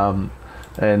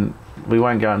 and we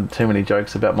won't go into too many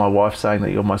jokes about my wife saying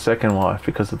that you're my second wife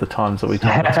because of the times that we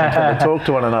tend to talk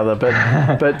to one another.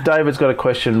 But David's got a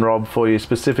question, Rob, for you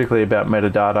specifically about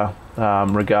metadata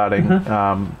regarding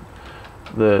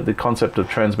the concept of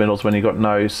transmittals when you've got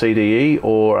no CDE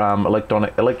or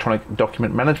electronic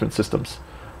document management systems.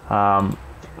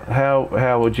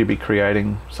 How would you be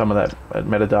creating some of that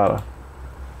metadata?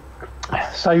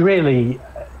 So really,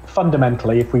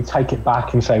 fundamentally, if we take it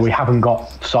back and say we haven't got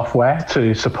software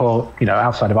to support,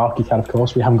 outside of Archicad, of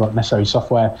course, we haven't got necessary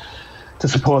software to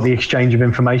support the exchange of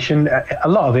information. A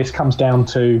lot of this comes down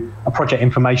to a project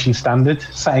information standard,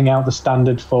 setting out the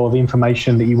standard for the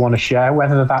information that you want to share,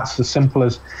 whether that's as simple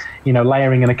as,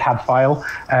 layering in a CAD file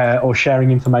or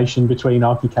sharing information between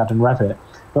Archicad and Revit.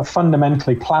 But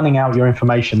fundamentally, planning out your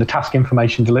information, the task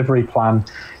information delivery plan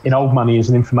in old money is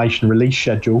an information release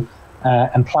schedule,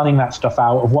 and planning that stuff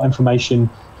out of what information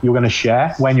you're going to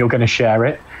share, when you're going to share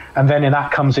it. And then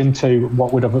that comes into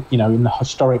what would have,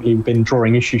 historically been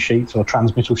drawing issue sheets or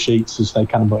transmittal sheets, as they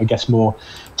kind of, I guess, more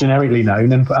generically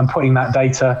known, and putting that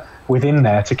data within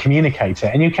there to communicate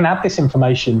it. And you can add this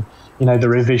information, the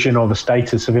revision or the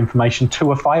status of information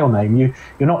to a file name. You're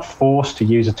not forced to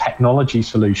use a technology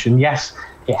solution. Yes,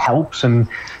 it helps, and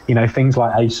things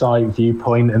like A-Site,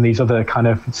 Viewpoint, and these other kind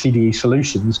of CDE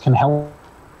solutions can help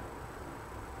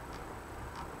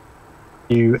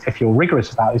you if you're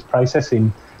rigorous about this process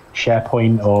in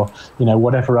SharePoint or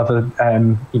whatever other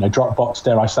Dropbox,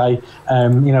 dare I say,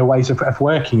 ways of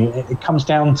working. It comes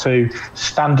down to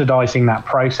standardizing that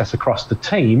process across the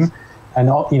team and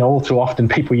all too often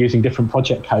people using different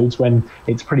project codes when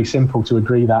it's pretty simple to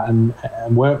agree that and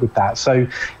work with that. So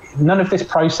none of this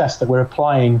process that we're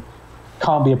applying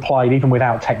can't be applied even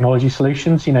without technology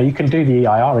solutions. You can do the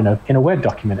EIR in a Word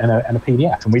document and a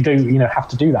PDF, and we do have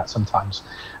to do that sometimes.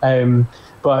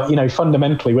 But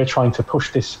fundamentally, we're trying to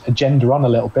push this agenda on a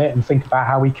little bit and think about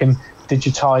how we can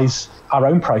digitize our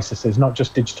own processes, not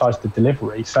just digitize the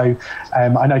delivery. So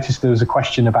I noticed there was a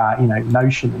question about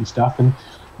Notion and stuff, and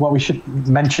what we should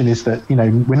mention is that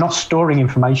we're not storing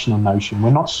information on Notion. We're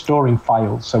not storing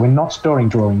files, so we're not storing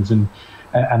drawings and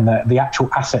the actual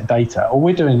asset data. All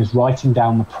we're doing is writing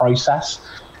down the process.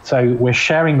 So we're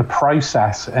sharing the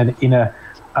process in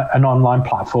an online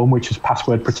platform which is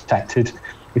password protected.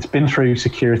 It's been through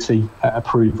security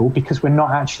approval, because we're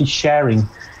not actually sharing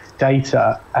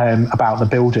data about the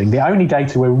building. The only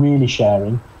data we're really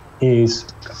sharing is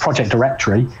project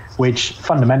directory, which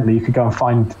fundamentally you could go and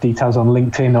find details on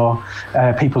LinkedIn or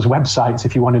people's websites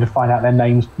if you wanted to find out their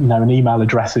names, and email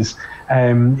addresses.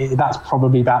 That's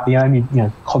probably about the only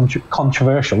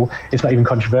controversial. It's not even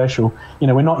controversial.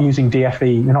 We're not using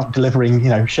DFE. We're not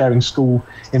delivering sharing school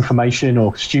information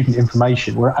or student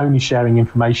information. We're only sharing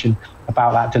information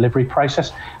about that delivery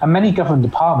process. And many government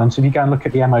departments, if you go and look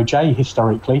at the MOJ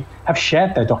historically, have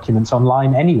shared their documents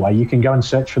online anyway. You can go and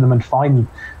search for them and find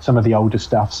some of the older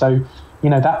stuff. So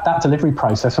that delivery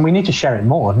process, and we need to share it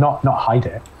more, not hide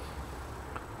it.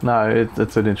 No,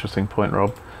 it's an interesting point,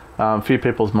 Rob. A few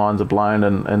people's minds are blown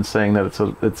and seeing that it's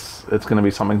going to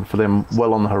be something for them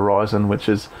well on the horizon, which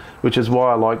is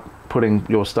why I like putting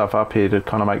your stuff up here, to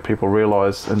kind of make people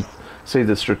realise and see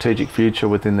the strategic future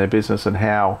within their business and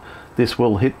how this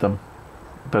will hit them.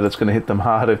 But it's going to hit them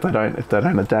hard if they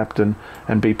don't adapt and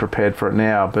be prepared for it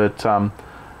now. But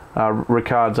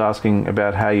Ricard's asking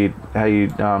about how you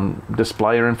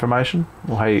display your information,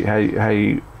 or how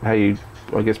you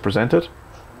I guess present it.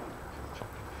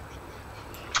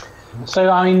 So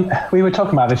we were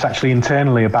talking about this actually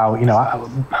internally about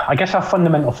I guess our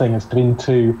fundamental thing has been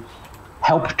to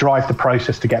help drive the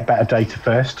process to get better data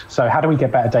first. So how do we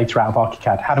get better data out of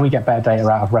Archicad? How do we get better data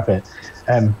out of Revit?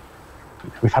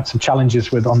 We've had some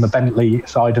challenges on the Bentley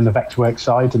side and the Vectorworks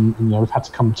side, and we've had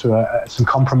to come to some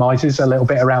compromises a little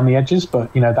bit around the edges.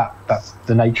 But that's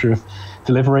the nature of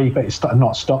delivery. But it's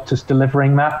not stopped us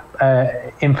delivering that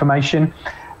information.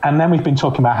 And then we've been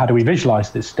talking about how do we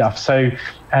visualize this stuff. So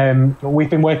we've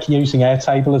been using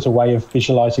Airtable as a way of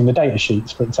visualizing the data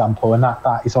sheets, for example, and that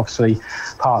is obviously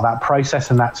part of that process,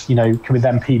 and that's can be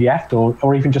then PDF'd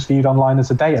or even just viewed online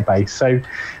as a database. So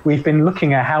we've been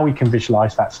looking at how we can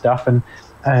visualize that stuff, and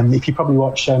if you probably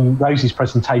watch Rosie's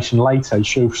presentation later,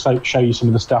 she'll show you some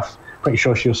of the stuff. Pretty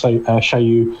sure she'll show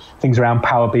you things around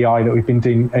Power BI that we've been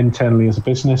doing internally as a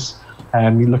business.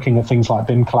 You're looking at things like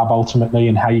BIM Collab ultimately,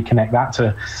 and how you connect that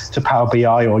to Power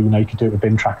BI, or you could do it with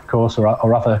BIM Track, of course,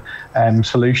 or other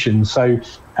solutions. So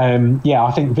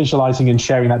I think visualizing and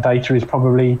sharing that data is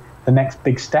probably the next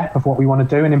big step of what we want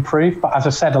to do and improve. But as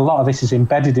I said, a lot of this is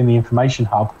embedded in the information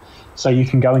hub, so you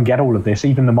can go and get all of this,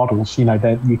 even the models.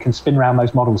 You can spin around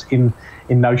those models in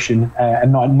Notion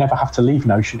and never have to leave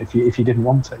Notion if you didn't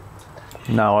want to.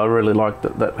 No, I really like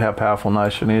that how powerful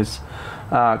Notion is.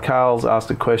 Carl's asked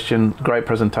a question. Great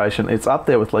presentation. It's up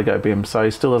there with Lego BIM, so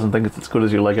he still doesn't think it's as good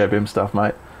as your Lego BIM stuff,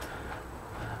 mate.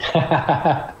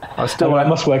 I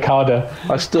must work harder.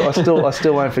 I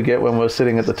still won't forget when we were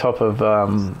sitting at the top of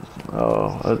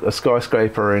a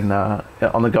skyscraper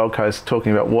on the Gold Coast,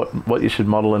 talking about what you should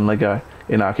model in Lego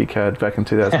in Archicad back in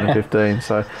 2015.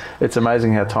 So it's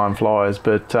amazing how time flies.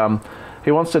 But he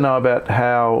wants to know about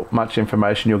how much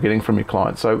information you're getting from your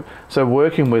clients. So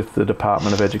working with the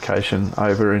Department of Education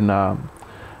over in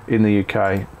the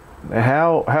UK,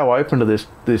 how open to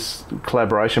this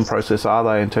collaboration process are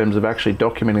they in terms of actually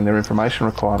documenting their information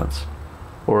requirements,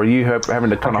 or are you having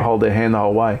to kind of hold their hand the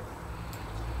whole way?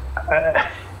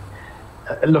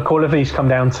 Look, all of these come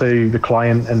down to the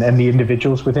client and the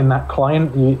individuals within that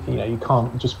client. You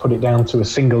can't just put it down to a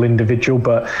single individual.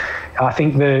 But I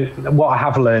think what I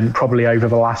have learned probably over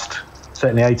the last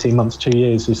certainly 18 months, 2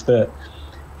 years, is that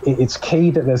it's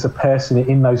key that there's a person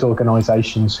in those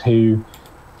organisations who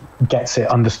gets it,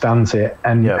 understands it,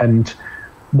 and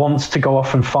wants to go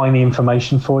off and find the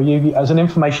information for you. As an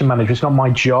information manager, it's not my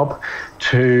job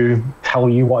to tell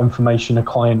you what information a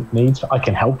client needs. I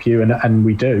can help you, and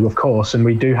we do, of course, and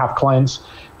we do have clients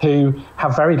who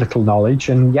have very little knowledge,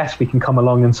 and yes, we can come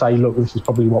along and say, look, this is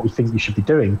probably what we think you should be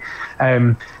doing.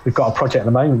 We've got a project at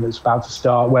the moment that's about to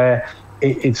start where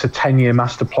it's a 10-year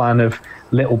master plan of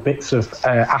little bits of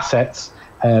assets,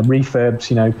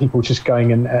 refurbs, people just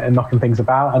going and knocking things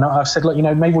about. And I've said, look,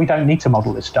 maybe we don't need to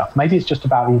model this stuff. Maybe it's just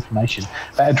about the information,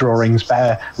 better drawings,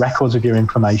 better records of your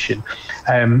information.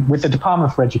 With the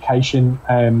Department for Education,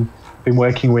 been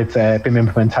working with BIM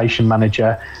implementation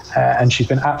manager, and she's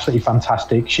been absolutely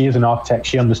fantastic. She is an architect.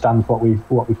 She understands what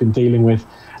we've been dealing with.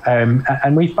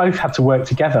 And we've both had to work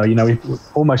together, we're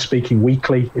almost speaking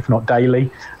weekly, if not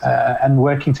daily, and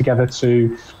working together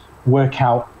to work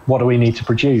out what do we need to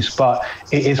produce. But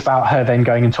it is about her then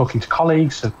going and talking to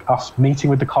colleagues, us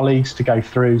meeting with the colleagues to go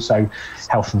through, so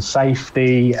health and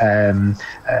safety,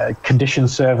 condition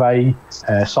survey,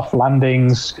 soft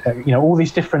landings, all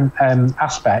these different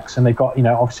aspects. And they've got,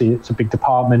 obviously it's a big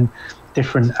department,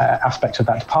 different aspects of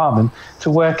that department,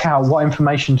 to work out what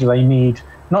information do they need,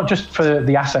 not just for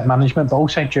the asset management, but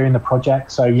also during the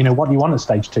project. So, what do you want at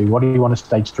stage 2? What do you want at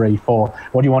stage 3, 4?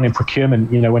 What do you want in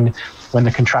procurement, when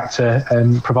the contractor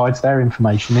provides their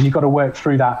information? And you've got to work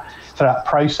through that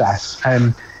process.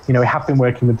 We have been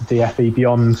working with the DFE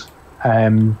beyond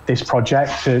this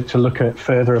project to look at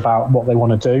further about what they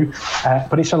want to do.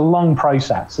 But it's a long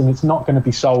process, and it's not going to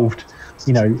be solved,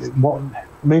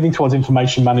 moving towards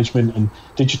information management and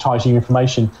digitizing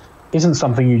information isn't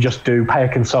something you just do, pay a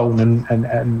consultant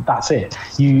and that's it.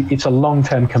 It's a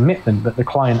long-term commitment that the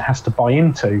client has to buy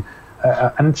into.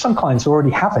 And some clients already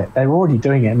have it. They're already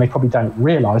doing it, and they probably don't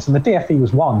realise. And the DFE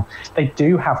was one. They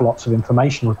do have lots of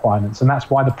information requirements, and that's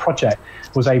why the project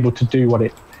was able to do what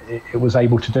it was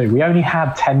able to do. We only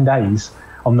had 10 days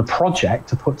on the project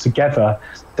to put together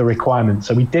the requirements.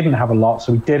 So we didn't have a lot,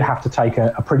 so we did have to take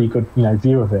a pretty good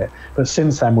view of it. But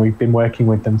since then, we've been working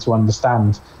with them to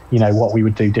understand what we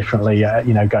would do differently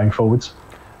going forwards.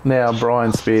 Now,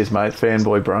 Brian Spears, mate,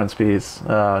 fanboy Brian Spears,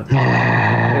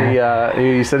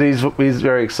 he said he's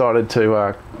very excited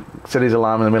to set his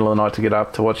alarm in the middle of the night to get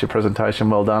up to watch your presentation.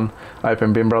 Well done,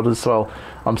 openBIM brothers. Well,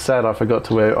 I'm sad I forgot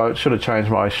to wear, I should have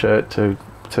changed my shirt to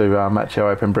match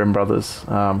our openBIM brothers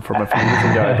from a few years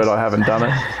ago, but I haven't done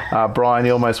it. Brian,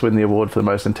 you almost win the award for the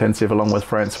most intensive, along with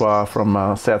Francois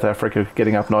from South Africa,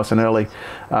 getting up nice and early.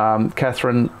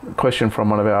 Catherine, question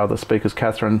from one of our other speakers,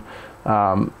 Catherine,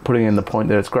 putting in the point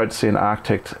there, it's great to see an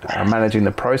architect managing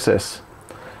the process.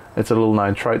 It's a little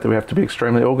known trait that we have to be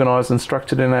extremely organised and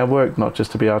structured in our work, not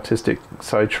just to be artistic.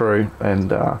 So true,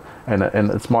 and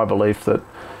it's my belief that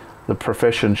the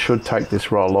profession should take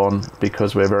this role on,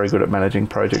 because we're very good at managing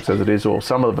projects as it is. Or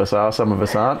some of us are, some of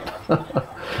us aren't.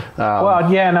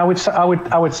 Well, yeah, and I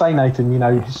would say,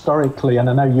 Nathan, historically, and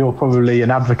I know you're probably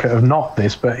an advocate of not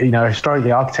this, but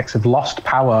historically, architects have lost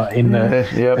power in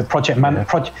the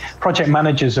project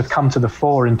managers have come to the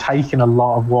fore and taken a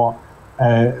lot of what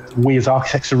we as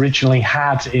architects originally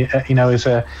had,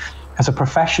 as a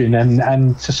profession,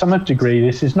 and to some degree,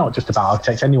 this is not just about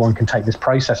architects. Anyone can take this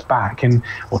process back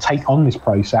or take on this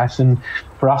process. And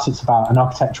for us, it's about an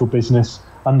architectural business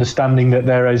understanding that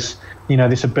there is,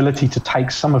 this ability to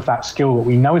take some of that skill that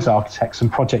we know as architects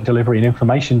and project delivery and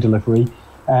information delivery,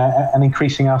 and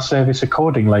increasing our service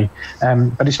accordingly.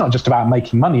 But it's not just about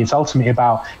making money. It's ultimately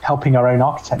about helping our own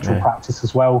architectural practice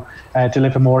as well,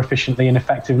 deliver more efficiently and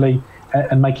effectively,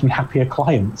 and making happier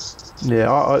clients.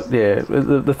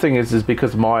 The thing is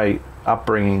because my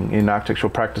upbringing in architectural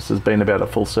practice has been about a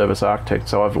full service architect,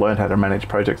 so I've learned how to manage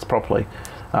projects properly,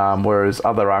 whereas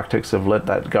other architects have let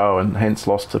that go and hence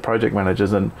lost to project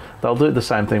managers, and they'll do the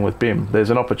same thing with BIM. There's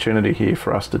an opportunity here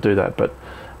for us to do that, but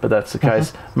that's the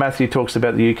case. Matthew talks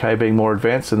about the UK being more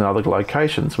advanced than other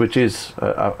locations, which is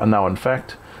a known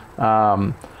fact.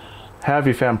 How have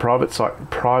you found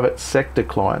private sector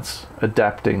clients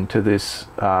adapting to this,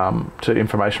 to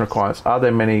information requirements? Are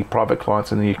there many private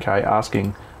clients in the UK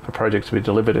asking for projects to be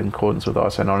delivered in accordance with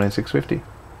ISO 19650?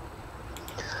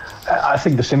 I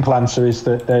think the simple answer is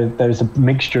that there's a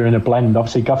mixture and a blend.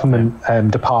 Obviously, government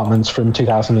departments from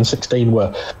 2016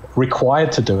 were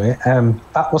required to do it.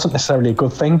 That wasn't necessarily a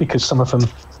good thing, because some of them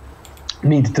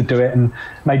needed to do it, and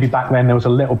maybe back then there was a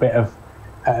little bit of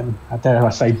dare I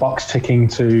say, box ticking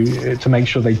to make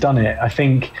sure they've done it. I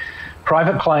think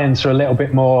private clients are a little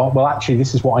bit more, well, actually,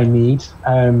 this is what I need.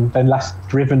 They're less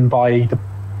driven by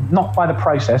not by the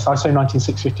process. ISO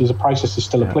 19650 as a process is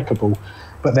still applicable,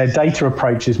 but their data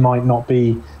approaches might not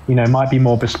be, might be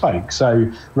more bespoke.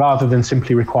 So rather than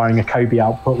simply requiring a COBie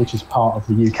output, which is part of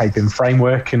the UK BIM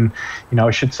framework, and I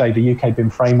should say the UK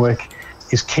BIM framework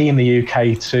is key in the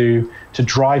UK to to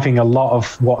driving a lot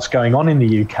of what's going on in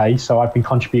the UK. So I've been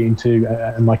contributing to,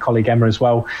 and my colleague Emma as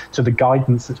well, to the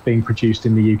guidance that's being produced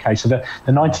in the UK. So the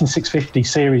 19650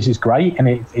 series is great, and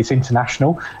it's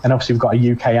international, and obviously we've got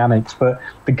a UK annex, but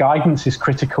the guidance is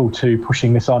critical to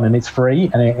pushing this on, and it's free,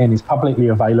 and it's publicly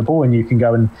available, and you can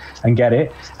go and get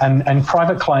it. And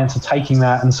private clients are taking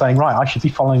that and saying, right, I should be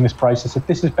following this process. If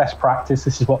this is best practice,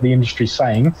 this is what the industry's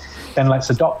saying, then let's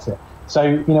adopt it.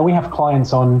 So, we have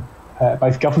clients on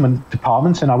both government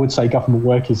departments, and I would say government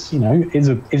work is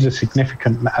a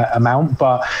significant amount,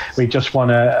 but we just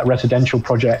won a residential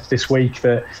project this week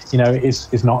that,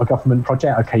 is not a government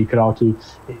project. Okay, you could argue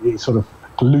it's sort of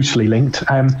loosely linked,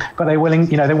 but they're willing,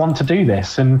 they want to do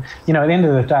this. And, at the end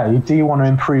of the day, do you want to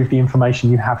improve the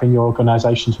information you have in your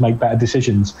organization to make better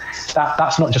decisions?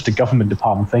 That's not just a government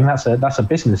department thing, that's a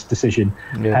business decision.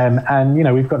 Yeah. And,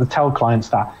 we've got to tell clients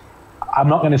that. I'm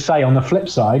not going to say on the flip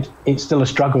side, it's still a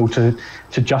struggle to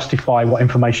justify what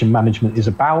information management is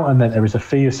about, and that there is a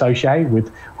fee associated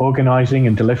with organizing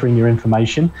and delivering your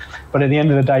information. But at the end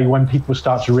of the day, when people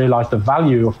start to realize the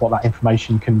value of what that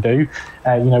information can do,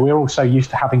 we're all so used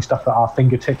to having stuff at our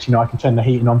fingertips. I can turn the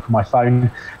heating on from my phone.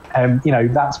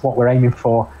 That's what we're aiming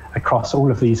for across all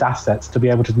of these assets, to be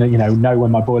able to know when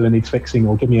my boiler needs fixing,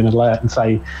 or give me an alert and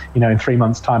say, in 3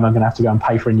 months' time I'm going to have to go and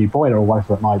pay for a new boiler, or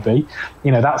whatever it might be.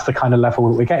 That's the kind of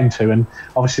level that we're getting to. And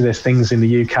obviously there's things in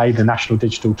the UK, the National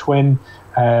Digital Twin,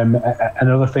 and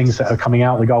other things that are coming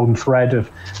out, the golden thread of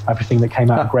everything that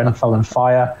came out of Grenfell and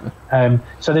fire.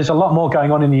 So there's a lot more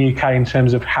going on in the UK in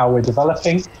terms of how we're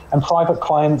developing, and private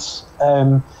clients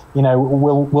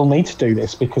will need to do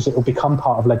this, because it will become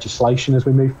part of legislation as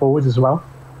we move forward as well.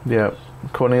 Yeah,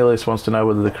 Cornelius wants to know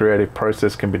whether the creative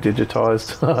process can be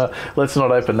digitized. Let's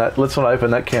not open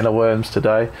that can of worms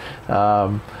today.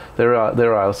 There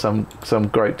are some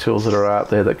great tools that are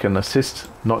out there that can assist,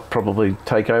 not probably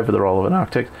take over the role of an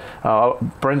architect.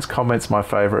 Brent's comment's my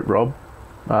favorite, Rob.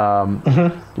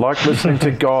 Like listening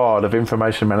to God of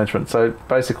information management. So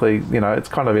basically, it's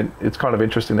kind of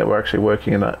interesting that we're actually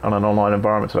working on an online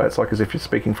environment today. It's like as if you're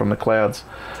speaking from the clouds.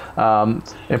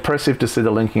 Impressive to see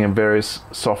the linking in various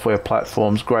software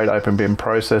platforms. Great openBIM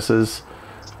processes.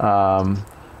 What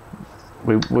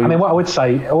I would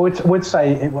say,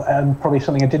 probably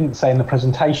something I didn't say in the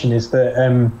presentation, is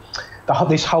that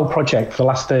this whole project for the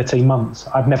last 13 months,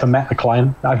 I've never met the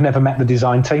client. I've never met the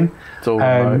design team. It's all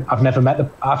remote. I've never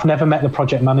met the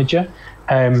project manager.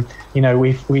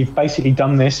 We've basically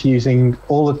done this using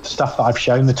all the stuff that I've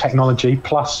shown, the technology,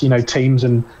 plus Teams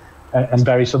and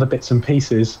various other bits and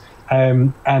pieces.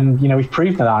 We've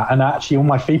proven that, and actually all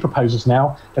my fee proposals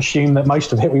now assume that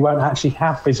most of it we won't actually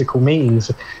have physical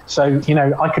meetings. So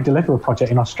I could deliver a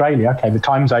project in Australia. Okay, the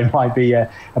time zone might be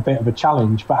a bit of a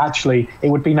challenge, but actually it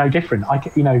would be no different.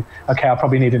 I'll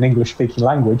probably need an English speaking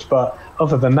language, but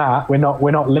other than that, we're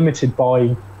not limited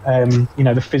by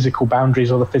the physical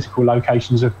boundaries or the physical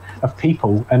locations of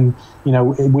people. And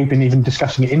we've been even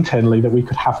discussing it internally that we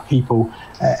could have people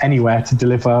anywhere to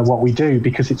deliver what we do,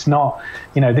 because it's not,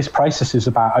 this process is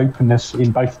about openness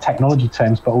in both technology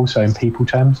terms but also in people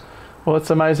terms. Well, it's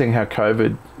amazing how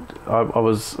COVID. I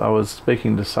was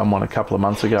speaking to someone a couple of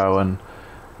months ago, and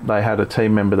they had a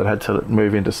team member that had to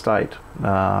move interstate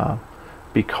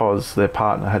because their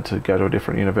partner had to go to a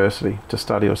different university to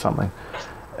study or something,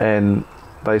 and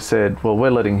they said, well, we're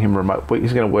letting him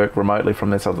he's going to work remotely from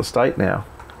this other state now.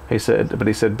 He said,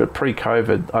 but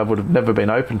pre-COVID, I would have never been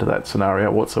open to that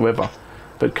scenario whatsoever.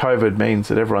 But COVID means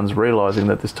that everyone's realising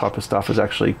that this type of stuff is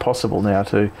actually possible now.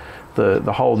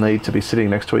 The whole need to be sitting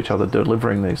next to each other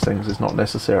delivering these things is not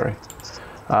necessary.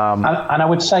 And I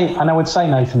would say,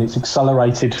 Nathan, it's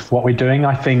accelerated what we're doing.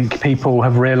 I think people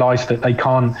have realised that they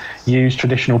can't use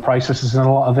traditional processes in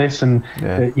a lot of this, and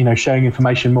showing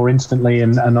information more instantly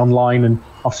and online, and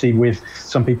obviously with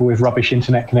some people with rubbish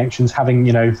internet connections, having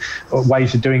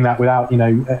ways of doing that without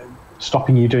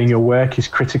stopping you doing your work is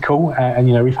critical. And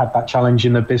we've had that challenge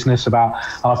in the business about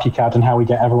Archicad and how we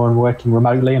get everyone working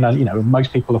remotely, and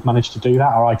most people have managed to do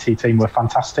that. Our IT team were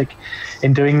fantastic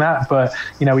in doing that, but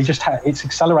we just it's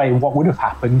accelerated what would have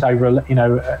happened over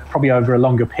probably over a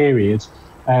longer period,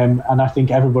 and I think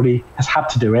everybody has had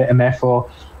to do it, and therefore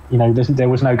there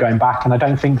was no going back. And I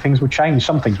don't think things will change.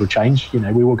 Some things will change.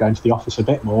 We will go into the office a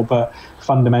bit more, but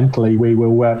fundamentally we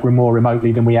will work more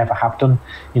remotely than we ever have done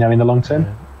in the long term.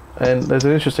 Yeah. And there's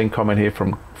an interesting comment here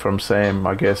from Sam,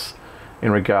 I guess,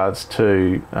 in regards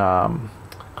to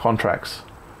contracts.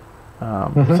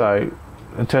 So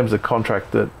in terms of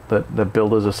contract that the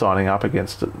builders are signing up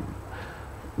against, do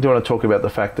you want to talk about the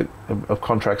fact that of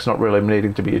contracts not really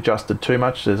needing to be adjusted too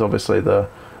much? There's obviously the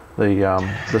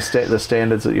the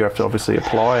standards that you have to obviously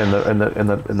apply in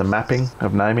the mapping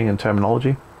of naming and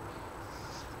terminology?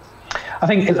 I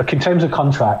think, look, in terms of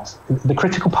contracts, the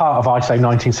critical part of ISO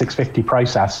 19650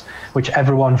 process, which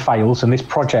everyone fails, and this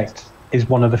project is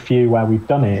one of the few where we've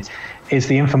done it, is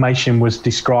the information was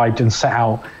described and set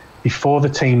out before the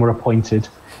team were appointed,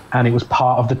 and it was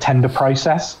part of the tender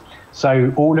process.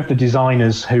 So all of the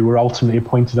designers who were ultimately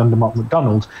appointed under Mark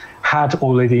McDonald had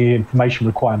all of the information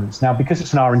requirements. Now, because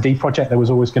it's an R&D project, there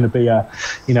was always going to be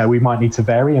we might need to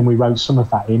vary, and we wrote some of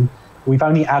that in. We've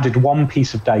only added one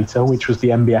piece of data, which was the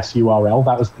MBS URL.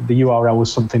 The URL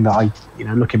was something that I,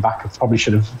 looking back, I probably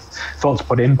should have thought to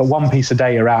put in. But one piece of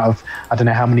data out of, I don't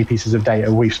know how many pieces of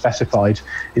data we've specified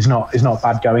is not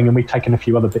bad going, and we've taken a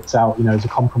few other bits out, as a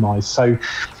compromise. So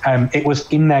it was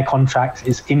in their contract,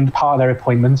 it's in part of their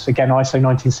appointments. Again, ISO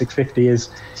 19650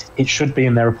 it should be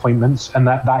in their appointments, and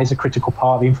that is a critical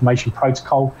part. The information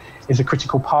protocol is a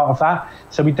critical part of that.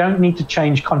 So we don't need to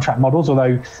change contract models,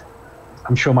 although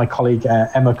I'm sure my colleague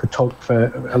Emma could talk for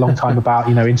a long time about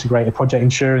integrated project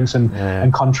insurance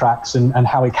and contracts and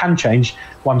how it can change.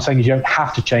 What I'm saying is you don't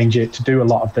have to change it to do a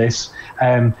lot of this.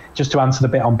 Just to answer the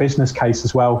bit on business case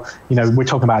as well, we're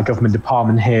talking about a government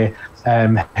department here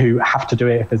who have to do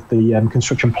it. There's the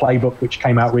construction playbook which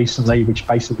came out recently, which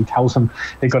basically tells them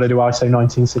they've got to do ISO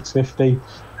 19650.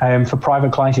 For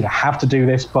private clients, you don't have to do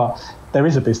this, but there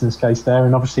is a business case there,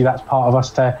 and obviously that's part of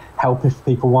us to help if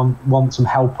people want some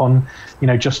help on,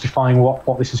 justifying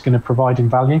what this is going to provide in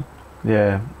value.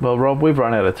 Yeah, well, Rob, we've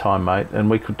run out of time, mate, and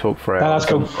we could talk for hours.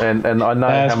 No, that's cool. And I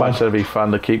know how much it'd be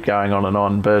fun to keep going on and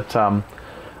on, but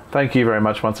thank you very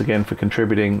much once again for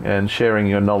contributing and sharing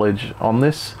your knowledge on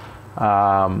this.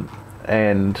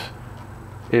 And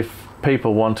if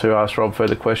people want to ask Rob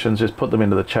further questions, just put them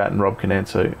into the chat and Rob can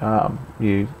answer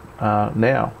you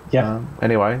now. Yeah.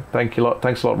 Anyway, thanks a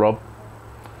lot, Rob.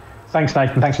 Thanks,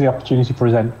 Nathan. Thanks for the opportunity to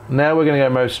present. Now we're going to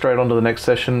move straight on to the next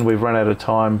session. We've run out of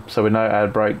time, so with no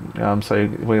ad break, so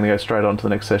we're going to go straight on to the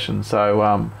next session.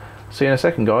 So see you in a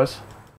second, guys.